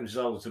shake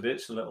themselves to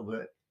bits a little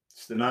bit.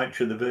 It's the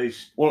nature of the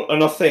beast. Well,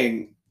 and I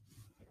think,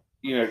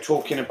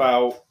 talking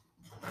about,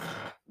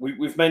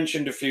 we've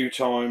mentioned a few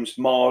times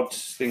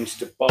mods, things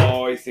to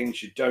buy,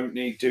 things you don't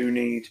need, do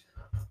need.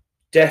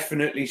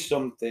 Definitely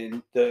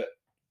something that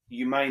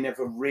you may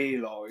never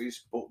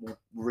realise but will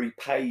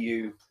repay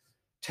you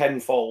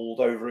tenfold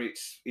over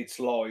its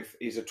life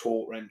is a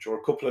torque wrench, or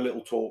a couple of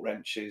little torque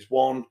wrenches.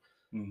 One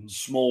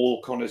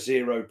small kind of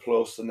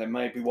 0+, and then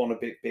maybe one a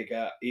bit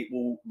bigger. It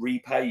will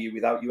repay you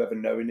without you ever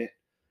knowing it.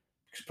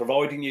 Because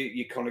providing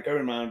you're kind of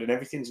going around and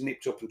everything's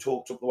nipped up and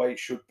torqued up the way it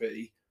should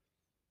be,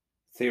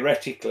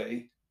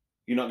 theoretically,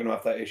 you're not going to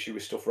have that issue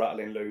with stuff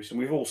rattling loose. And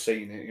we've all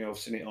seen it. I've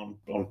seen it on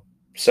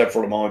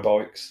several of my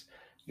bikes.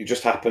 It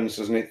just happens,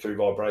 doesn't it, through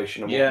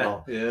vibration and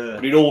whatnot. Yeah.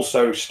 But it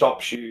also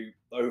stops you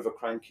over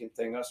cranking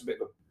thing. That's a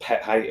bit of a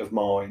pet hate of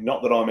mine.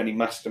 Not that I'm any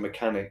master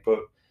mechanic, but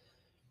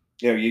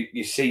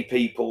you see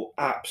people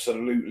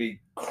absolutely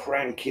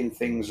cranking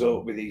things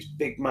up with these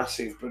big,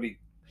 massive bloody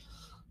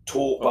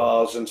torque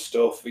bars and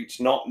stuff. It's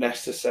not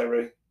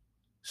necessary.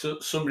 So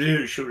somebody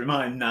who should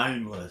remain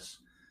nameless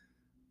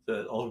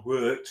that I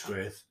worked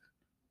with,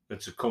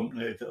 it's a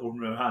company that will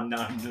remain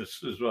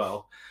nameless as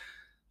well.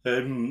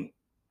 I'd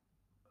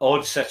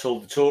set all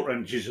the torque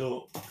wrenches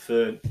up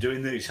for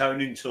doing these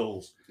honing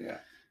tools. Yeah.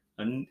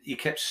 And he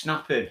kept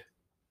snapping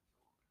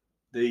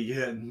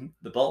the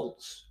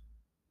bolts.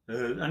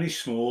 And he's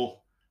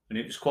small, and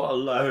it was quite a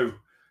low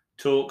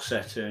torque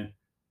setting.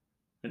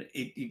 And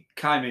he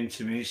came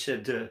into me, he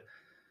said,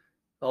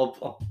 I've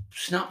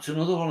snapped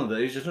another one of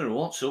these, I don't know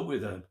what's up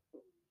with them.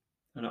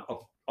 And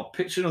I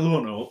picked another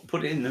one up,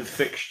 put it in the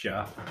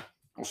fixture.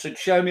 I said,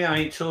 show me how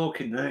you're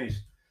torquing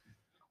these.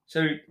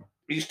 So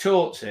he's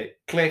torqued it,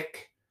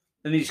 click,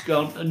 and he's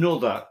gone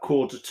another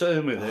quarter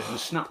turn with it and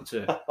snapped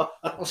it.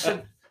 I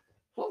said,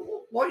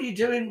 what are you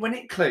doing when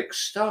it clicks?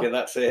 Stop. Yeah,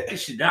 that's it. He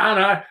said,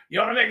 no, you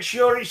want to make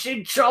sure it's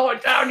in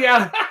tight, don't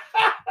you?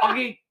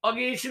 I'll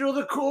give you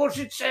another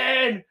quarter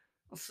turn.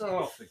 I thought,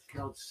 oh, for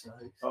God's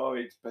sake. Oh,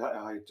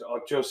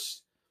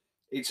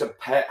 it's a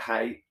pet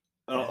hate.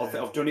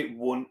 I've done it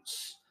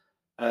once.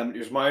 It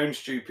was my own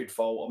stupid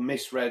fault. I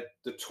misread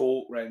the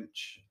torque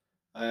wrench.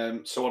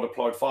 So I'd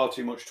applied far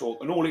too much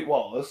torque. And all it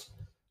was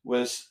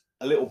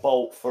a little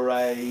bolt for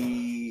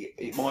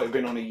it might have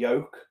been on a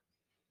yoke.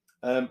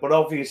 But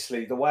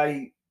obviously the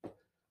way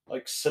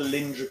like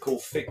cylindrical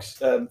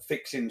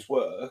fixings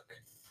work,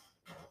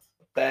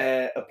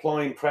 they're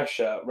applying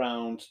pressure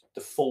around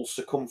the full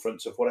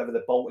circumference of whatever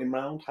they're bolting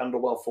round,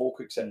 handlebar,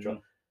 fork, etc.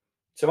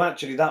 So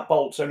actually that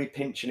bolt's only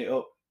pinching it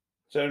up.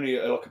 It's only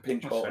like a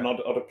pinch bolt. And I'd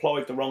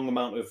applied the wrong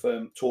amount of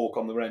torque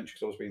on the wrench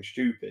because I was being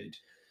stupid.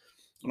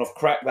 And I've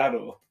cracked that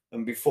up.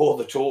 And before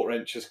the torque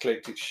wrench has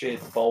clicked, it's sheared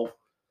the bolt.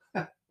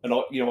 And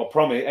I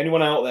promise,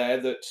 anyone out there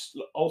that's,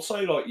 I'll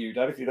say like you,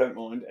 Dad, if you don't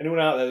mind, anyone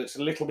out there that's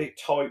a little bit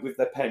tight with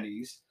their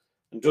pennies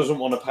and doesn't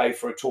want to pay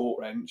for a torque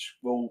wrench,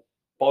 well,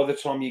 by the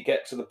time you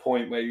get to the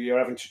point where you're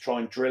having to try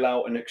and drill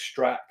out and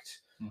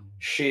extract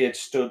sheared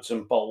studs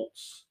and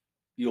bolts,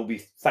 you'll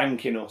be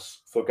thanking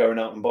us for going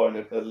out and buying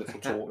a little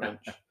torque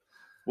wrench.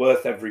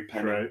 Worth every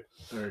penny. Right.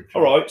 Very true.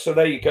 All right, so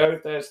there you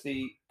go. There's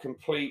the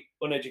complete,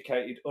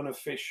 uneducated,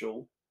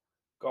 unofficial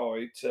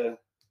guide to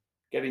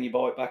getting your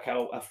bike back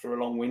out after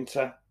a long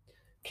winter.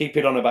 Keep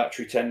it on a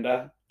battery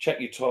tender. Check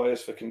your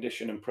tyres for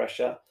condition and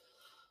pressure.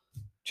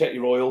 Check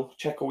your oil.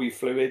 Check all your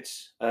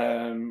fluids.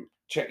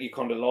 Check your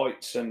kind of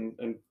lights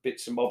and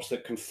bits and bobs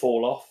that can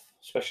fall off,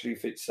 especially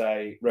if it's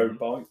a road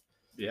bike.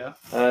 Yeah.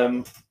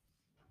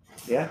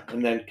 Yeah,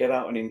 and then get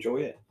out and enjoy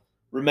it.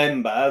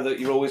 Remember that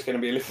you're always going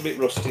to be a little bit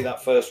rusty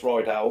that first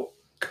ride out.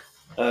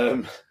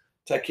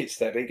 Take it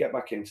steady, get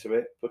back into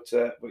it. But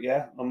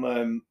yeah,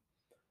 I'm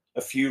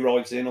a few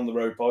rides in on the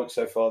road bike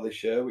so far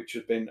this year, which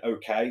have been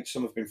okay.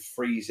 Some have been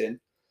freezing,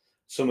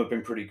 some have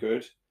been pretty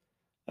good.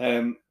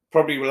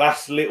 Probably the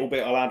last little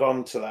bit I'll add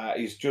on to that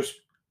is just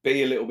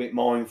be a little bit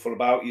mindful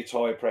about your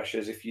tyre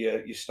pressures. If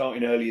you're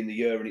starting early in the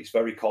year and it's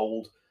very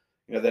cold,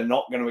 they're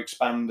not going to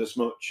expand as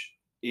much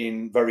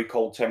in very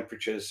cold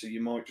temperatures, so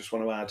you might just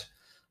want to add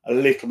a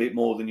little bit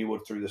more than you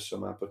would through the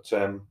summer. But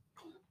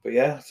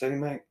yeah, so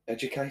mate,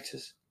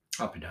 educators.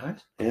 Happy days.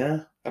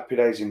 Yeah, happy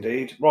days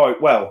indeed. Right,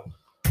 well,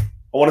 I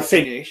want to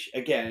finish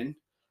again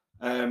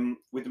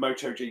with the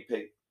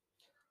MotoGP.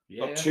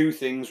 Yeah. Got two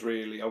things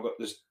really.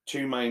 There's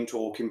two main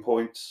talking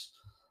points.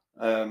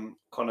 Kind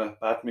of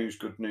bad news,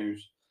 good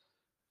news.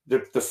 The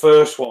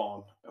first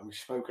one, and we've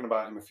spoken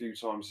about him a few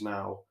times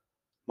now,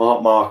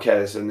 Marc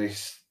Marquez and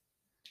this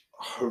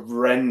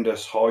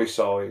horrendous high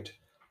side.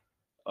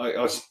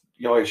 I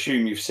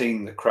assume you've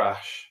seen the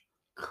crash.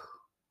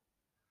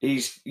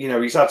 He's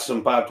had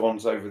some bad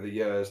ones over the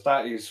years.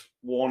 That is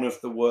one of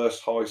the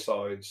worst high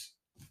sides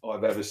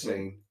I've ever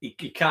seen. He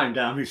came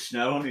down with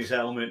snow on his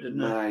helmet,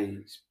 didn't he? Mate,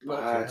 it's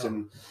bad.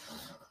 And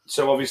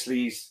so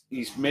obviously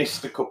he's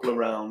missed a couple of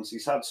rounds.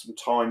 He's had some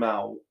time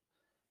out.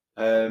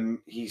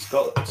 He's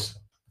got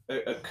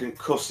a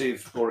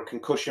concussive or a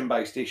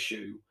concussion-based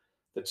issue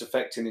that's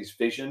affecting his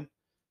vision.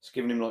 It's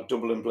giving him like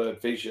double and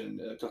blurred vision.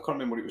 I can't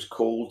remember what it was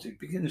called. It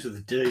begins with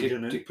a D,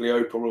 doesn't it?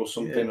 Diplopia or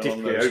something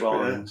along those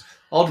lines.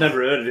 I've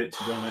never heard of it,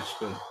 to be honest.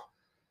 But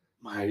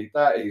mate,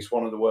 that is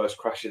one of the worst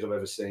crashes I've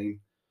ever seen.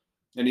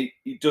 And he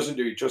doesn't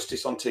do it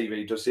justice on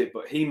TV, does it?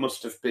 But he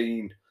must have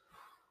been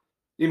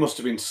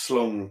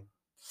slung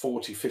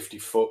 40, 50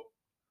 foot.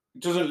 He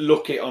doesn't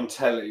look it on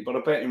telly, but I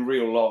bet in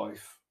real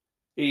life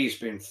he's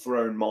been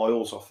thrown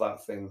miles off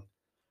that thing.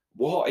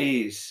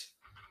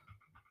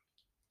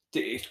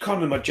 It's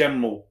kind of my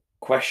general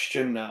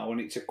question now, and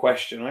it's a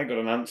question, I ain't got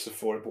an answer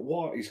for it, but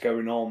what is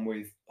going on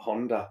with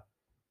Honda?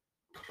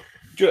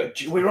 We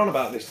were on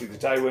about this the other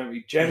day, weren't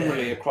we?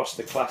 Generally across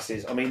the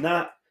classes. I mean,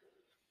 that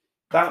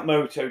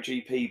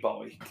MotoGP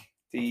bike,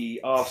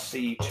 the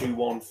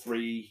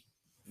RC213V,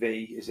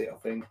 is it, I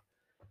think?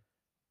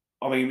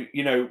 I mean,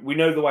 we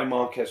know the way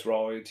Marquez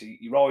rides.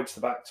 He rides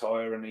the back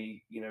tyre, and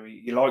he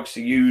likes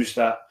to use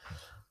that.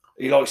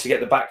 He likes to get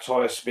the back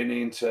tyre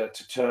spinning to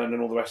turn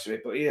and all the rest of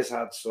it. But he has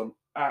had some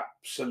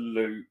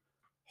absolute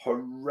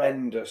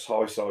horrendous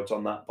high sides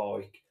on that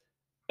bike.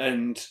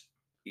 And,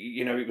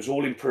 it was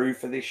all improved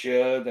for this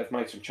year. They've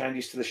made some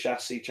changes to the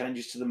chassis,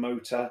 changes to the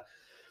motor,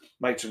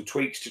 made some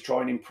tweaks to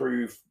try and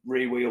improve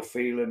rear wheel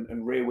feel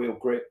and rear wheel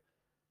grip.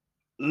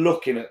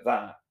 Looking at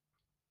that,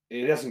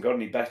 it hasn't got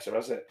any better,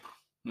 has it?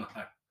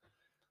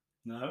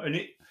 No. And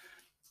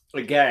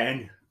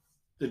again,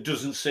 there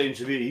doesn't seem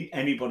to be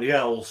anybody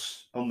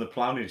else on the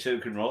planet who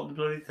can ride the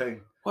bloody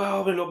thing.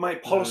 Well, I mean, look,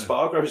 mate, Paul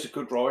Espargaro's a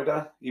good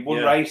rider. He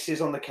won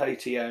races on the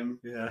KTM.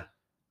 Yeah.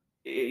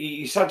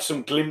 He's had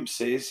some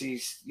glimpses.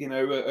 He's,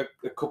 a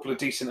couple of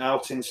decent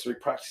outings through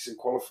practice and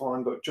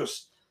qualifying, but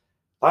just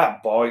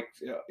that bike,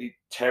 it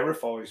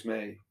terrifies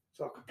me. It's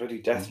like a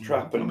bloody death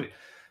trap. And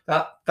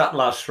that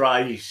last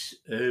race,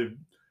 he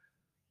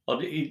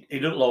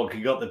looked like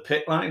he got the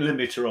pit lane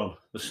limiter on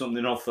or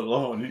something off the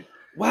line.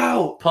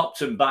 Wow.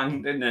 Popped and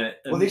banged, didn't it?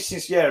 And well, this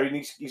is, and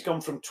he's gone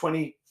from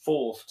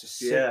 24th to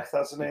 6th,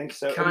 hasn't he?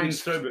 So came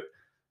through,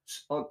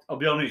 but I'll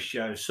be honest,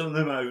 Joe, some of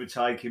them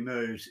overtaking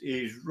moves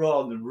is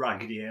rather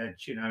raggedy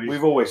edge,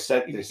 We've always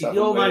said this, he's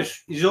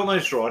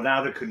almost right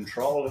out of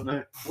control, isn't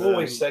he? We've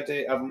always said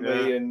it, haven't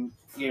we? And,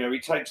 he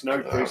takes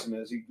no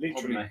prisoners. He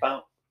literally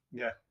bounced.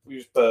 Yeah. We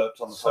just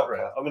burped on the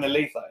podcast. I'm going to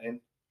leave that in.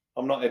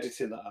 I'm not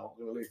editing that out.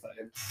 I'm going to leave that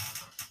in.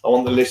 I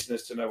want the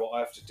listeners to know what I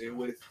have to deal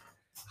with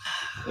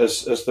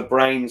as the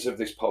brains of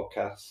this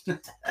podcast.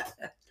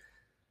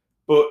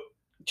 But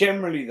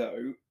generally,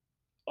 though,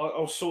 I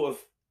was sort of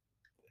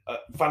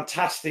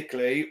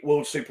fantastically,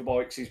 World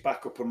Superbikes is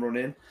back up and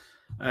running.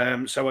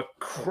 So a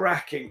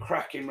cracking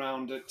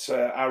round at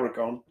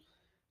Aragon,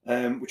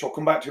 which I'll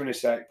come back to in a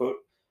sec. But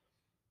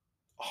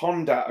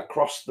Honda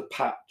across the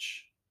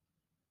patch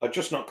are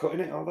just not cutting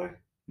it, are they?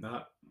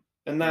 No.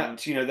 And that,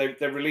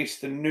 they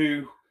released the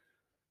new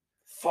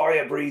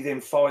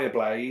fire-breathing fire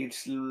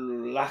blades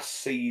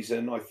last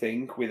season, I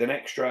think, with an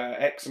extra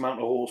X amount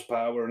of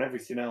horsepower and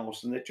everything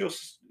else, and it's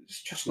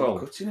just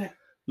not cutting it.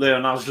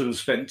 Leon Aslan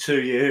spent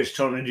 2 years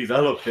trying to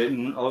develop it,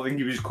 and I think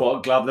he was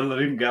quite glad they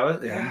let him go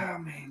at the end. Yeah, I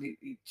mean,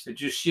 it's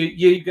just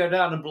you go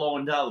down a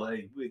blind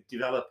alley with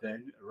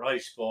developing a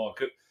race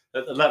bike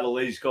at the level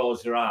these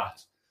guys are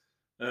at,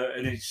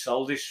 and it's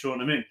sold this run.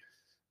 I mean,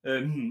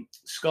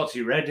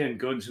 Scotty Redding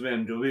going to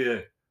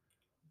BMW.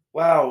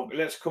 Wow,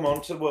 let's come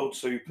on to World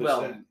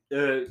Supers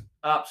then.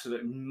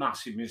 Absolute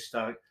massive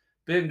mistake.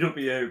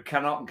 BMW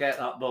cannot get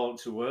that bike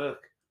to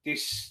work.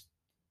 This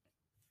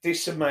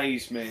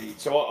amazed me.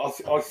 So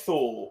I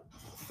thought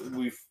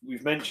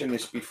we've mentioned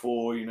this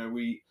before.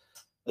 We,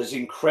 as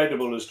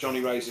incredible as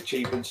Johnny Ray's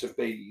achievements have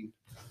been,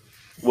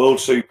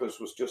 World Supers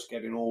was just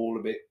getting all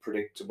a bit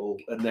predictable,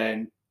 and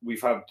then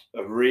we've had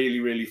a really,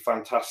 really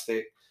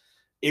fantastic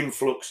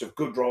influx of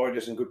good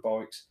riders and good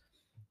bikes.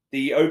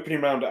 The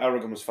opening round at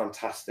Aragon was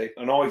fantastic,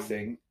 and I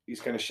think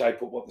it's going to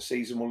shape up what the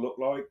season will look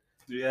like.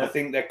 Yeah. I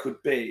think there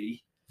could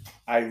be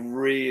a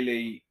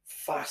really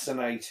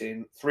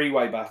fascinating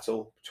three-way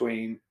battle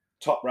between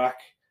Top Rack,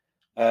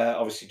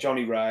 obviously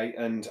Johnny Ray,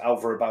 and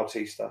Alvaro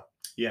Bautista.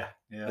 Yeah.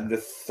 And the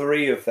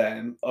three of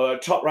them,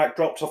 Top Rack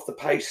dropped off the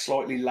pace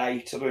slightly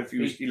late. I don't know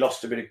if he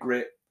lost a bit of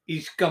grip.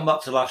 He's gone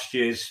back to last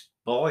year's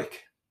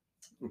bike.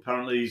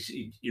 apparently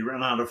he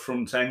ran out of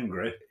front end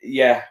grip.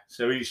 Yeah.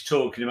 So he's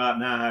talking about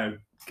now,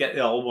 get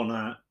the old one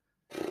out.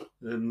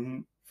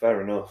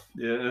 Fair enough.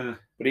 Yeah.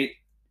 But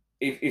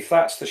if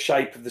that's the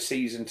shape of the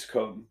season to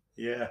come,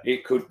 yeah,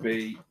 it could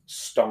be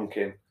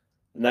stonking.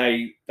 And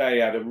they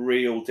had a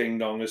real ding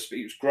dong. It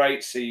was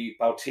great to see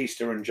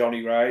Bautista and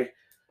Johnny Ray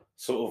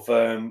sort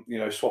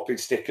of swapping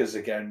stickers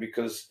again,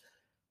 because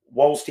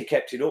whilst he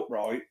kept it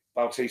upright,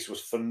 Bautista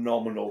was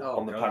phenomenal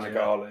on the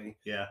Panigale.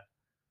 Yeah.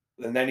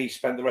 And then he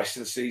spent the rest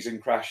of the season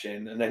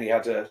crashing, and then he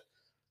had a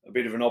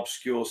bit of an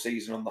obscure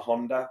season on the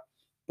Honda.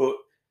 But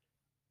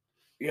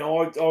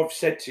I've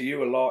said to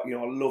you a lot, I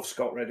love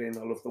Scott Redding.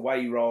 I love the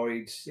way he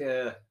rides.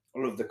 Yeah. I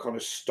love the kind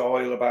of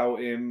style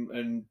about him.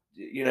 And,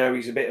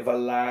 he's a bit of a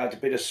lad, a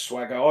bit of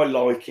swagger. I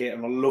like it,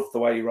 and I love the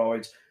way he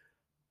rides.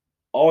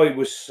 I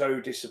was so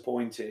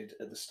disappointed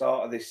at the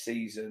start of this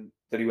season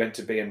that he went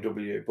to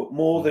BMW. But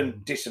more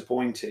than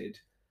disappointed,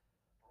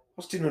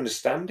 I just didn't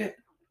understand it.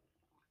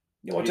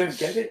 I don't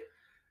get it.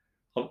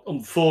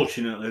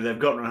 Unfortunately, they've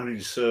gone around in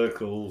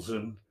circles.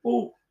 And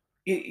well,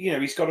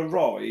 he's got a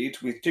ride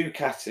with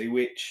Ducati,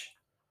 which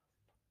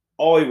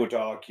I would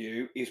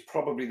argue is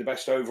probably the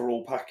best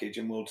overall package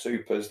in World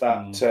Supers.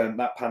 That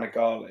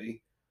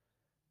Panigale,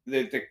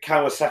 the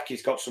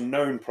Kawasaki's got some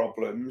known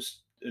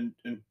problems, and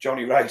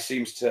Johnny Ray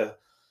seems to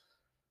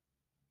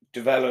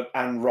develop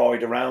and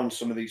ride around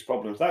some of these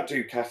problems. That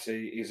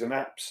Ducati is an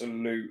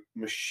absolute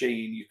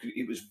machine.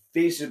 It was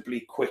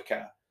visibly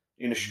quicker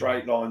in a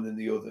straight line than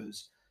the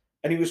others,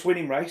 and he was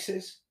winning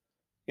races.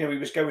 He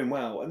was going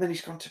well, and then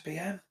he's gone to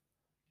BM,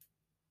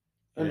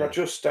 and I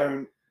just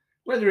don't.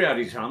 Whether he had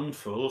his hand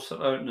forced, I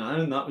don't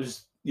know, and that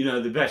was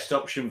the best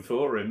option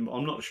for him.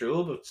 I'm not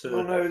sure, but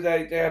no,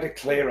 they had a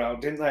clear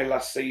out, didn't they,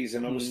 last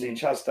season? Obviously,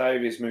 Chaz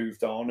Davies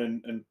moved on,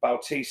 and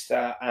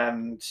Bautista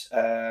and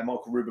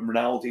Michael Ruben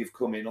Rinaldi have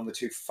come in on the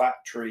two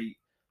factory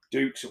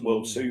Dukes at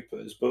World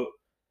Supers. But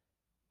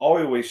I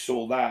always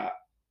saw that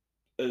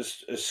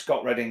as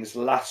Scott Redding's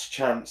last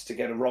chance to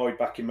get a ride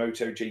back in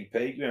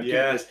MotoGP.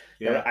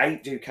 There are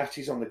 8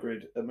 Ducatis on the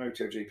grid at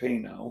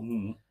MotoGP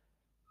now.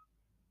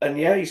 And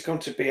he's gone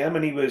to BM,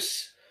 and he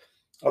was,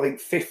 I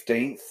think,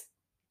 15th,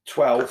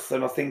 12th,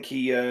 and I think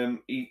he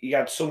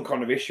had some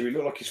kind of issue. It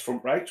looked like his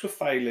front brakes were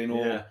failing,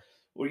 or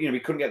he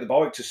couldn't get the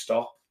bike to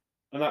stop,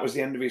 and that was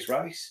the end of his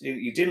race.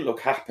 He didn't look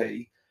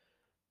happy,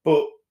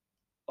 but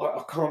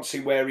I can't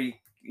see where he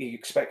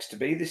expects to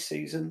be this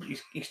season.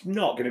 He's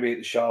not going to be at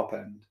the sharp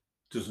end.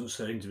 Doesn't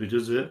seem to be,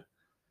 does it?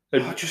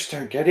 I just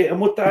don't get it. And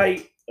would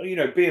they,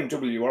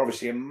 BMW are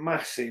obviously a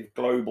massive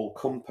global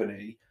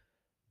company,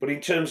 but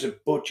in terms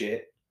of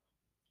budget,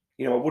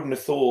 I wouldn't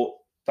have thought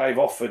they've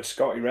offered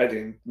Scotty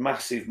Redding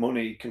massive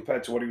money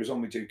compared to what he was on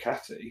with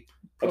Ducati.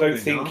 Probably I don't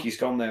think he's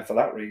gone there for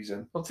that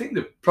reason. I think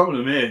the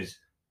problem is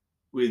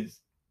with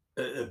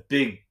a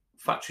big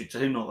factory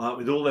team like that,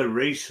 with all their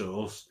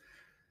resource,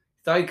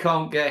 they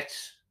can't get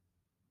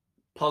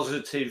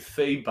positive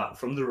feedback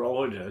from the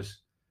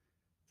riders,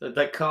 that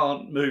they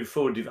can't move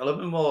forward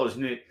development-wise.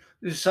 And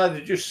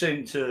they just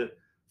seem to,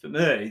 for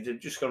me, they've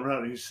just gone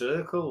around in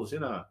circles,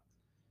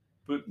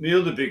 But the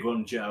other big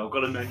one, Joe, I've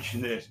got to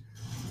mention this.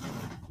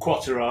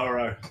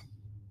 Quattararo.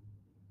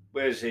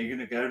 Where's he going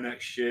to go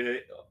next year?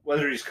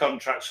 Whether his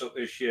contract's up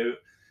this year.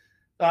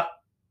 That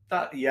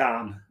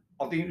Jan,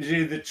 I think it was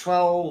either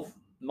 12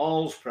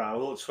 miles per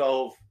hour or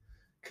 12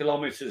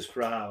 kilometres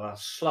per hour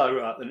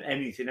slower than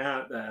anything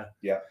out there.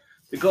 Yeah.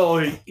 The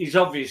guy is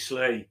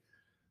obviously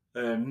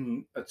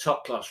a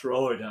top-class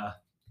rider.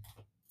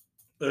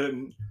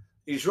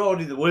 He's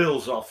riding the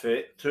wheels off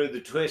it through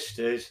the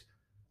twisters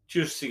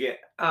just to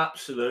get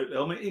absolutely...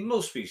 I mean, it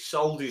must be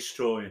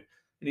soul-destroying.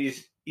 And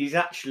he's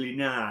actually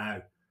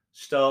now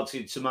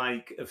started to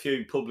make a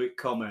few public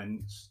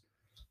comments,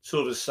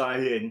 sort of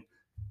saying,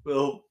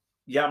 well,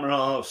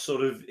 Yamaha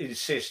sort of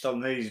insist on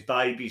these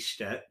baby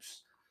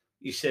steps.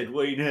 He said,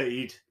 we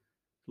need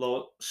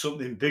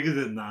something bigger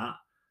than that.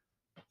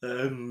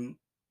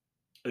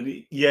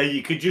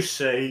 You could just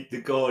see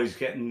the guy's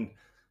getting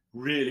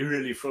really,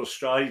 really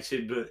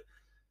frustrated. But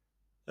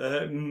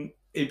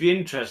it'd be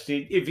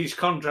interesting if his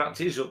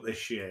contract is up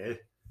this year,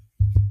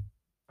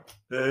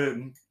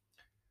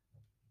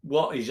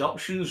 what his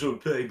options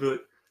would be.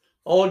 But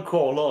I'd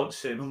quite like to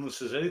see him on the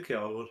Suzuki,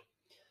 I would.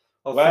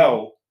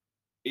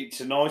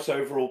 It's a nice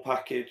overall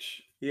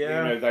package.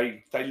 Yeah.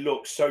 They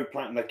look so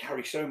planned. They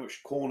carry so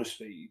much corner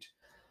speed.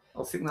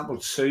 I think that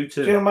would suit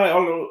him. Yeah,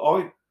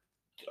 mate,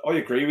 I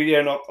agree with you.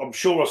 And I'm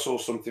sure I saw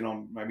something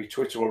on maybe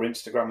Twitter or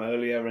Instagram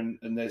earlier, and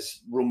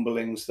there's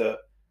rumblings that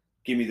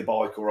give me the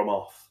bike or I'm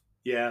off.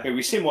 Yeah.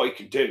 We've seen what he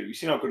can do. We've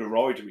seen how good a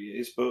rider he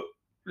is. But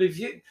if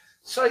you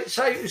say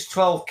it was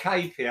 12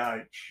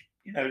 kph,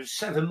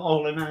 7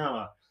 mile an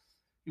hour,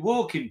 your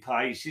walking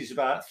pace is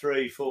about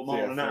 3-4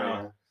 mile an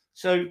hour. Yeah.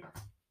 So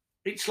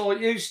it's like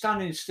you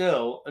standing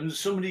still and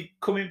somebody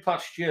coming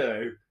past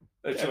you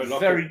at a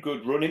very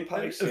good running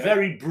pace, a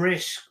very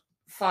brisk,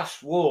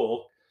 fast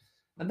walk,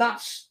 and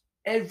that's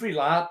every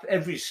lap,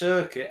 every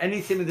circuit,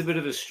 anything with a bit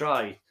of a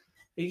straight.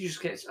 He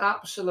just gets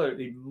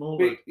absolutely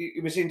mullered.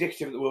 It was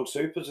indicative of the World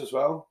Supers as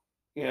well.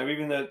 you know,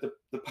 even the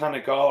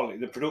Panigale,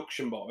 the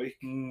production bike,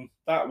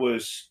 that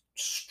was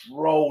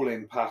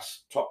strolling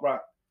past Top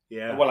Rat.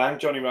 Yeah. Well, and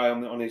Johnny Ray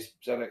on his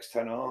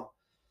ZX10R.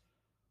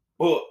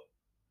 But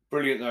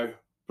brilliant though.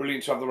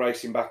 Brilliant to have the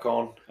racing back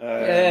on.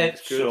 Yeah,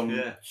 it's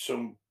good.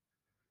 Some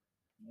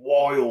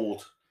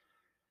wild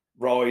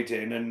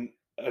riding, and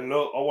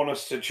look, I want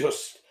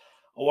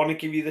to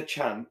give you the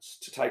chance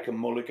to take a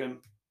mulligan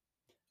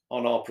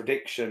on our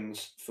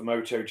predictions for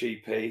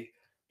MotoGP,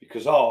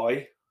 because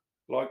I,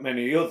 like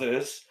many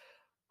others,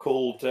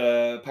 called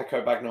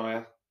Pecco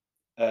Bagnaia,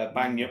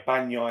 Pecco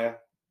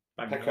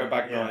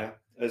Bagnaia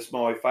as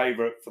my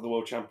favourite for the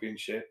World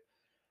Championship.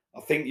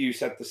 I think you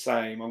said the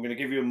same. I'm going to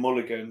give you a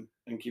mulligan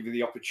and give you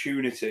the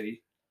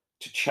opportunity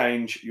to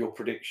change your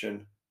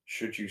prediction,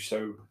 should you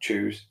so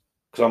choose,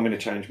 because I'm going to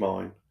change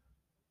mine.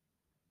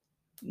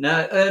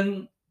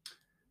 No,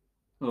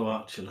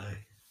 actually,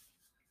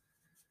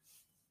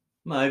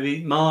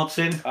 maybe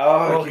Martin.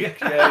 Oh, yeah,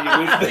 you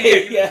with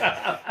me?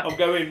 Yeah, I'm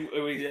going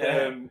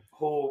with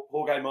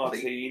Jorge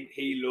Martin.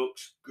 He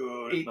looks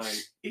good,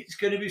 mate. It's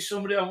going to be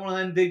somebody on one of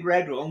them big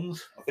red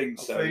ones. I think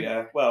so.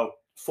 Yeah. Well,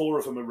 4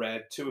 of them are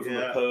red, 2 of them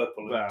are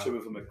purple, and 2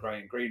 of them are grey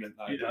and green, aren't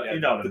they? You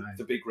know what I mean.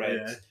 The big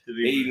reds.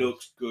 Yeah, he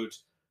looks good.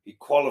 He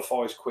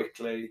qualifies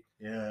quickly.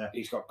 Yeah.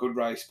 He's got good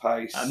race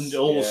pace. And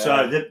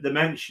also, the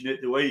mention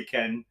at the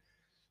weekend,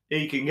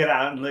 he can get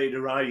out and lead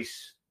a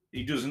race.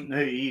 He doesn't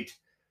need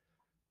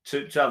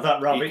to have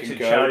that rabbit to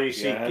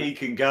chase. Yeah. He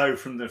can go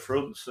from the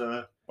front.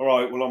 So. All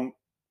right. Well, I'm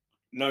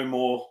no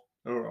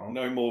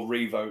more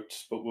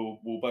revotes, but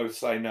we'll both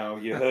say now.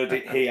 You heard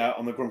it here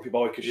on the Grumpy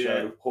Biker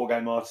Show.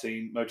 Jorge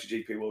Martin,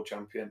 MotoGP World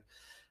Champion.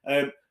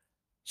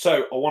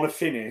 So I want to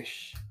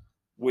finish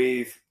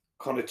with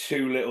kind of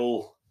 2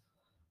 little,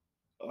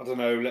 I don't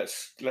know,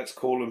 let's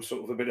call them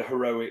sort of a bit of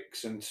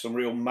heroics and some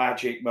real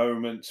magic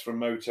moments from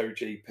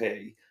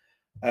MotoGP.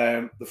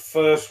 The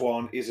first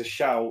one is a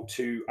shout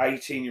to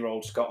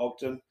 18-year-old Scott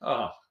Ogden.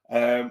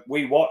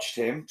 We watched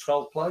him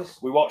 12th place.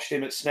 We watched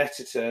him at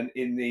Snetterton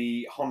in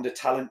the Honda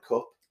Talent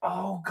Cup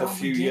a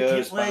few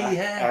years back,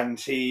 and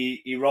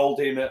he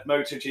rolled in at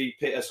Moto3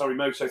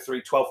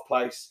 12th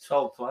place.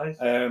 12th place.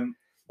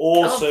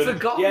 Awesome.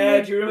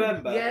 Do you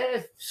remember?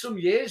 Yeah, some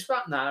years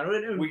back now.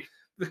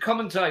 The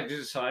commentators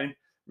are saying,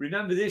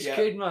 "Remember this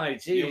kid,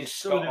 mate? He is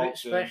something a bit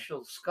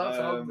special." Scott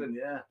Ogden,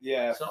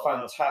 yeah,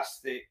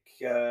 fantastic.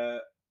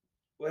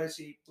 Where's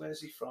he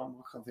from?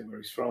 I can't think where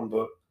he's from,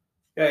 but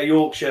yeah,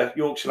 Yorkshire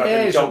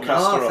lad in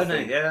Doncaster, I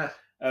think. Yeah.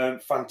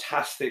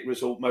 Fantastic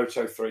result,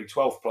 Moto3,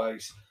 12th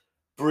place.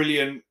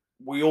 Brilliant.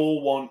 We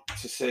all want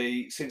to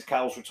see, since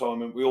Cal's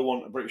retirement, we all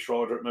want a British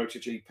rider at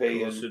MotoGP.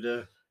 Of course we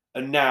do.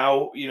 And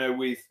now, you know,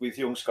 with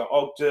young Scott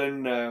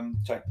Ogden,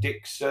 Jack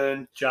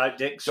Dixon, Johnny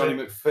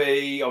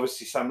McPhee,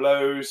 obviously Sam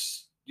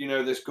Lowes, you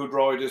know, there's good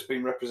riders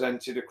being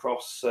represented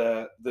across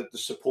the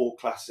support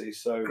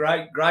classes. So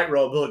great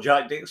ride,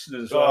 Jack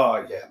Dixon as well.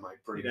 Oh yeah, mate,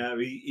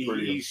 brilliant. You know,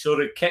 he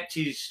sort of kept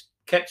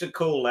a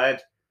cool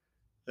head.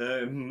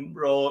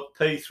 Brought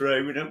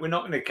P3. We're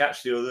not going to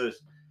catch the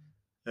others,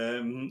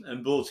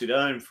 and brought it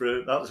home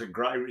that was a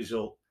great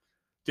result.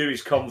 Do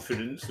his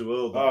confidence the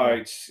world. Oh,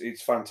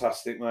 it's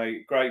fantastic,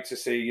 mate. Great to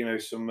see, you know,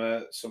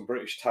 some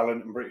British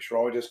talent and British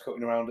riders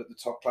cutting around at the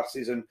top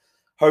classes, and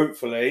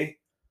hopefully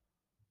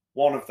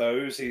one of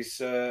those is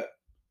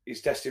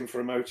destined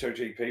for a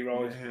MotoGP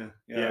ride.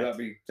 Yeah,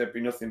 there'd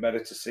be nothing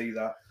better to see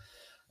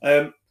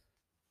that.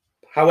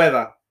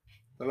 However,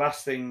 the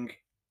last thing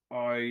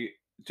I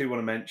do want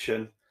to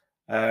mention,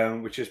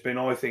 which has been,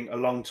 I think, a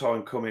long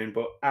time coming,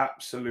 but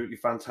absolutely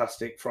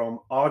fantastic, from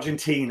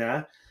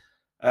Argentina.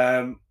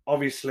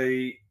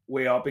 Obviously,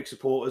 we are big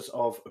supporters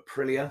of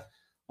Aprilia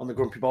on the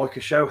Grumpy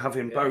Biker Show,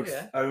 having both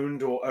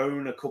owned or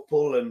own a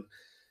couple and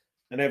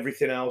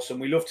everything else. And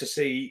we love to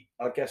see,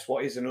 I guess,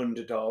 what is an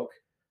underdog,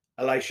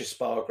 Aleix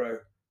Espargaro,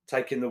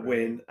 taking the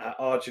win at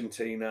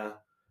Argentina.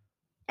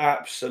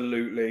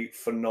 Absolutely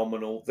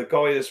phenomenal. The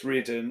guy has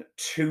ridden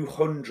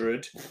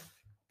 200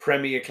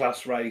 Premier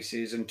Class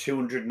races and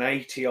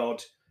 280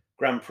 odd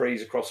Grand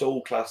Prix across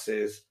all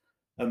classes,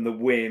 and the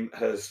win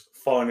has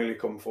finally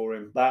come for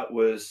him. That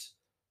was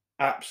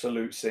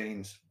absolute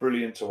scenes.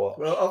 Brilliant to watch.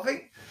 Well, I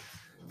think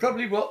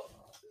probably what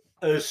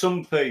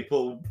some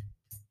people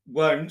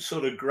won't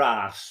sort of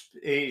grasp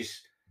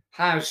is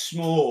how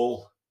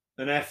small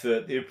an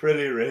effort the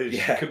Aprilia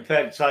is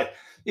compared to,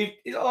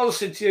 I'll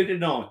say to you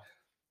tonight,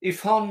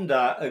 if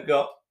Honda had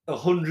got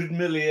 £100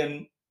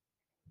 million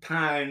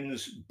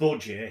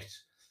budget,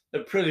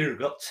 Aprilia have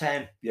got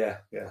 10. Yeah.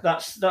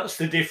 That's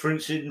the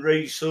difference in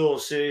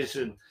resources,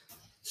 and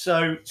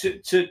so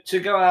to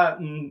go out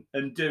and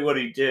do what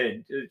he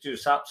did, it was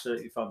just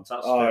absolutely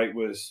fantastic. Oh, it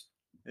was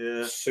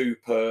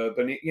superb,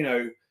 and you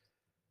know,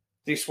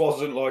 this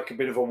wasn't like a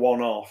bit of a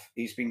one-off.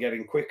 He's been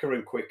getting quicker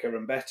and quicker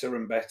and better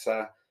and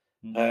better.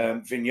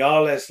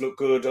 Viñales looked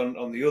good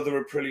on the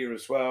other Aprilia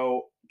as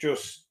well.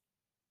 Just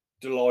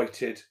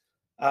delighted,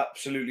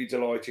 absolutely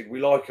delighted. We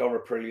like our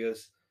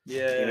Aprilias.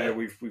 Yeah, you know,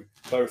 we've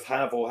both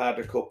have or had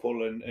a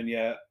couple, and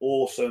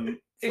awesome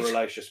for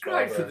Alicia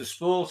Spargo. Great for the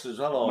sport as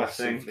well, I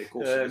Massively, think. of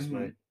course it is,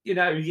 mate. You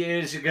know,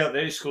 years ago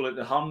they used to call it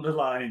the Honda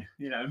lane.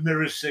 You know,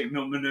 mirror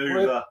signal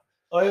manoeuvre.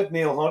 I heard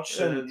Neil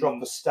Hodgson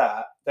drop a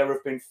stat. There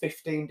have been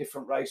 15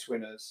 different race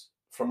winners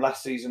from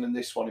last season and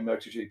this one in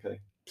MotoGP.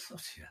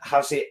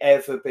 Has it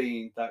ever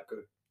been that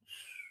good?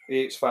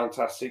 It's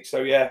fantastic.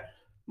 So yeah,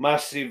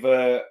 massive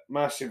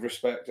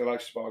respect to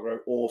Alex Spargo.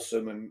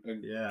 Awesome and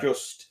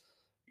just,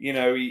 you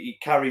know, he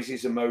carries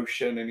his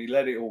emotion and he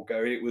let it all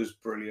go. It was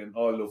brilliant.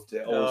 I loved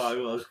it. It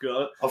was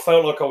good. I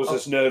felt like I was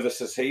as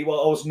nervous as he.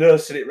 Well, I was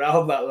nursing it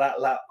round that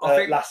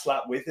last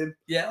lap with him.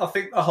 Yeah, I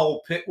think the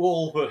whole pit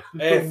wall were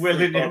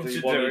willing him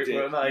to do it,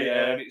 weren't they?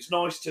 Yeah, and it's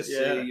nice to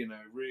see, you know,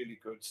 really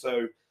good.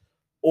 So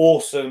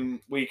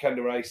awesome weekend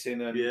of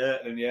racing, and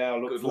I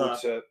look forward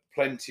to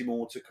plenty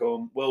more to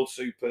come. World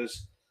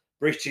Supers,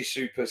 British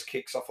Supers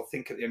kicks off, I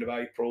think, at the end of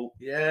April.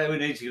 Yeah, we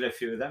need to get a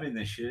few of them in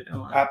this year,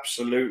 don't we?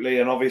 Absolutely,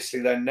 and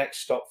obviously then next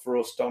stop for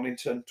us,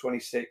 Donington,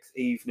 26th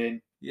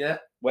evening. Yeah.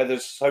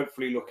 Weather's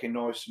hopefully looking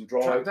nice and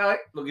dry. Track day,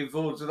 looking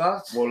forward to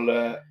that.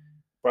 We'll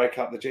break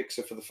out the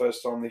Gixxer for the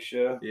first time this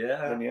year.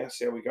 Yeah. And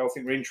see how we go. I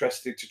think we're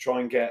interested to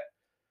try and get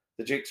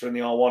the Gixxer and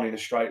the R1 in a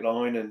straight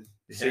line and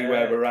see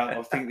where we're at.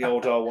 I think the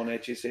old R1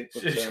 edges it.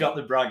 But she's got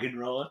the bragging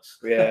rights.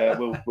 Yeah,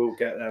 we'll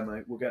get there,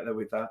 mate. We'll get there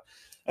with that.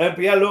 But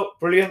yeah, look,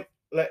 brilliant.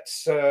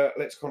 Let's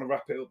kind of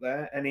wrap it up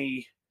there.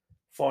 Any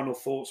final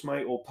thoughts,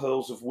 mate, or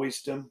pearls of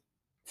wisdom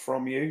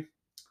from you?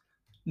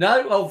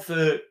 No,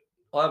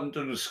 I haven't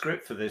done a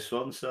script for this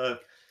one, so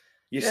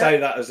you say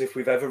that as if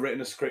we've ever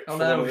written a script for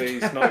one of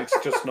these. No, it's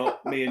just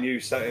not me and you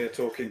sat here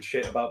talking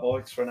shit about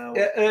bikes for an hour.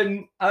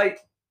 Yeah,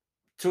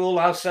 to all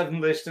our 7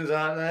 listeners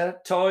out there,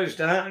 ties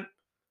down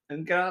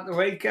and get out the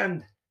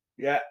weekend.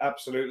 Yeah,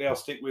 absolutely. I'll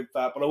stick with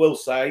that. But I will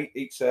say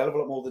it's a hell of a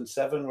lot more than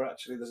 7.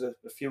 There's a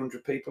few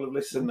hundred people have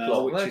listened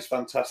now, which is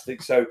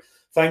fantastic. So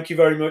thank you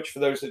very much for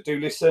those that do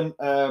listen.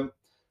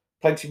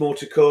 Plenty more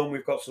to come.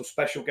 We've got some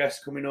special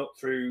guests coming up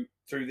through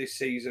this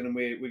season, and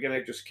we're going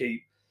to just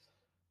keep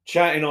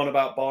chatting on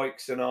about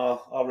bikes and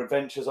our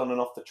adventures on and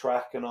off the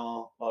track and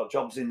our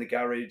jobs in the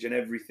garage and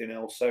everything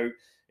else. So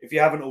if you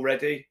haven't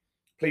already,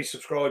 please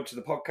subscribe to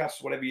the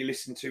podcast. Whatever you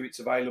listen to, it's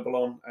available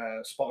on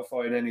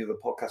Spotify and any other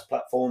podcast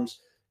platforms.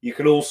 You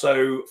can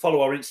also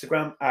follow our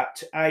Instagram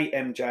at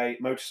AMJ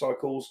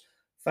Motorcycles.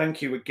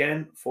 Thank you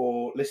again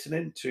for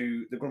listening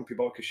to the Grumpy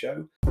Biker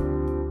Show.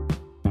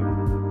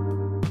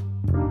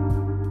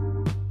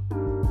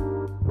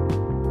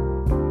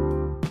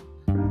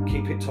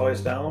 Keep it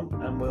ties down,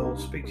 and we'll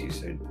speak to you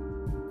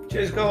soon.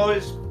 Cheers,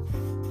 guys.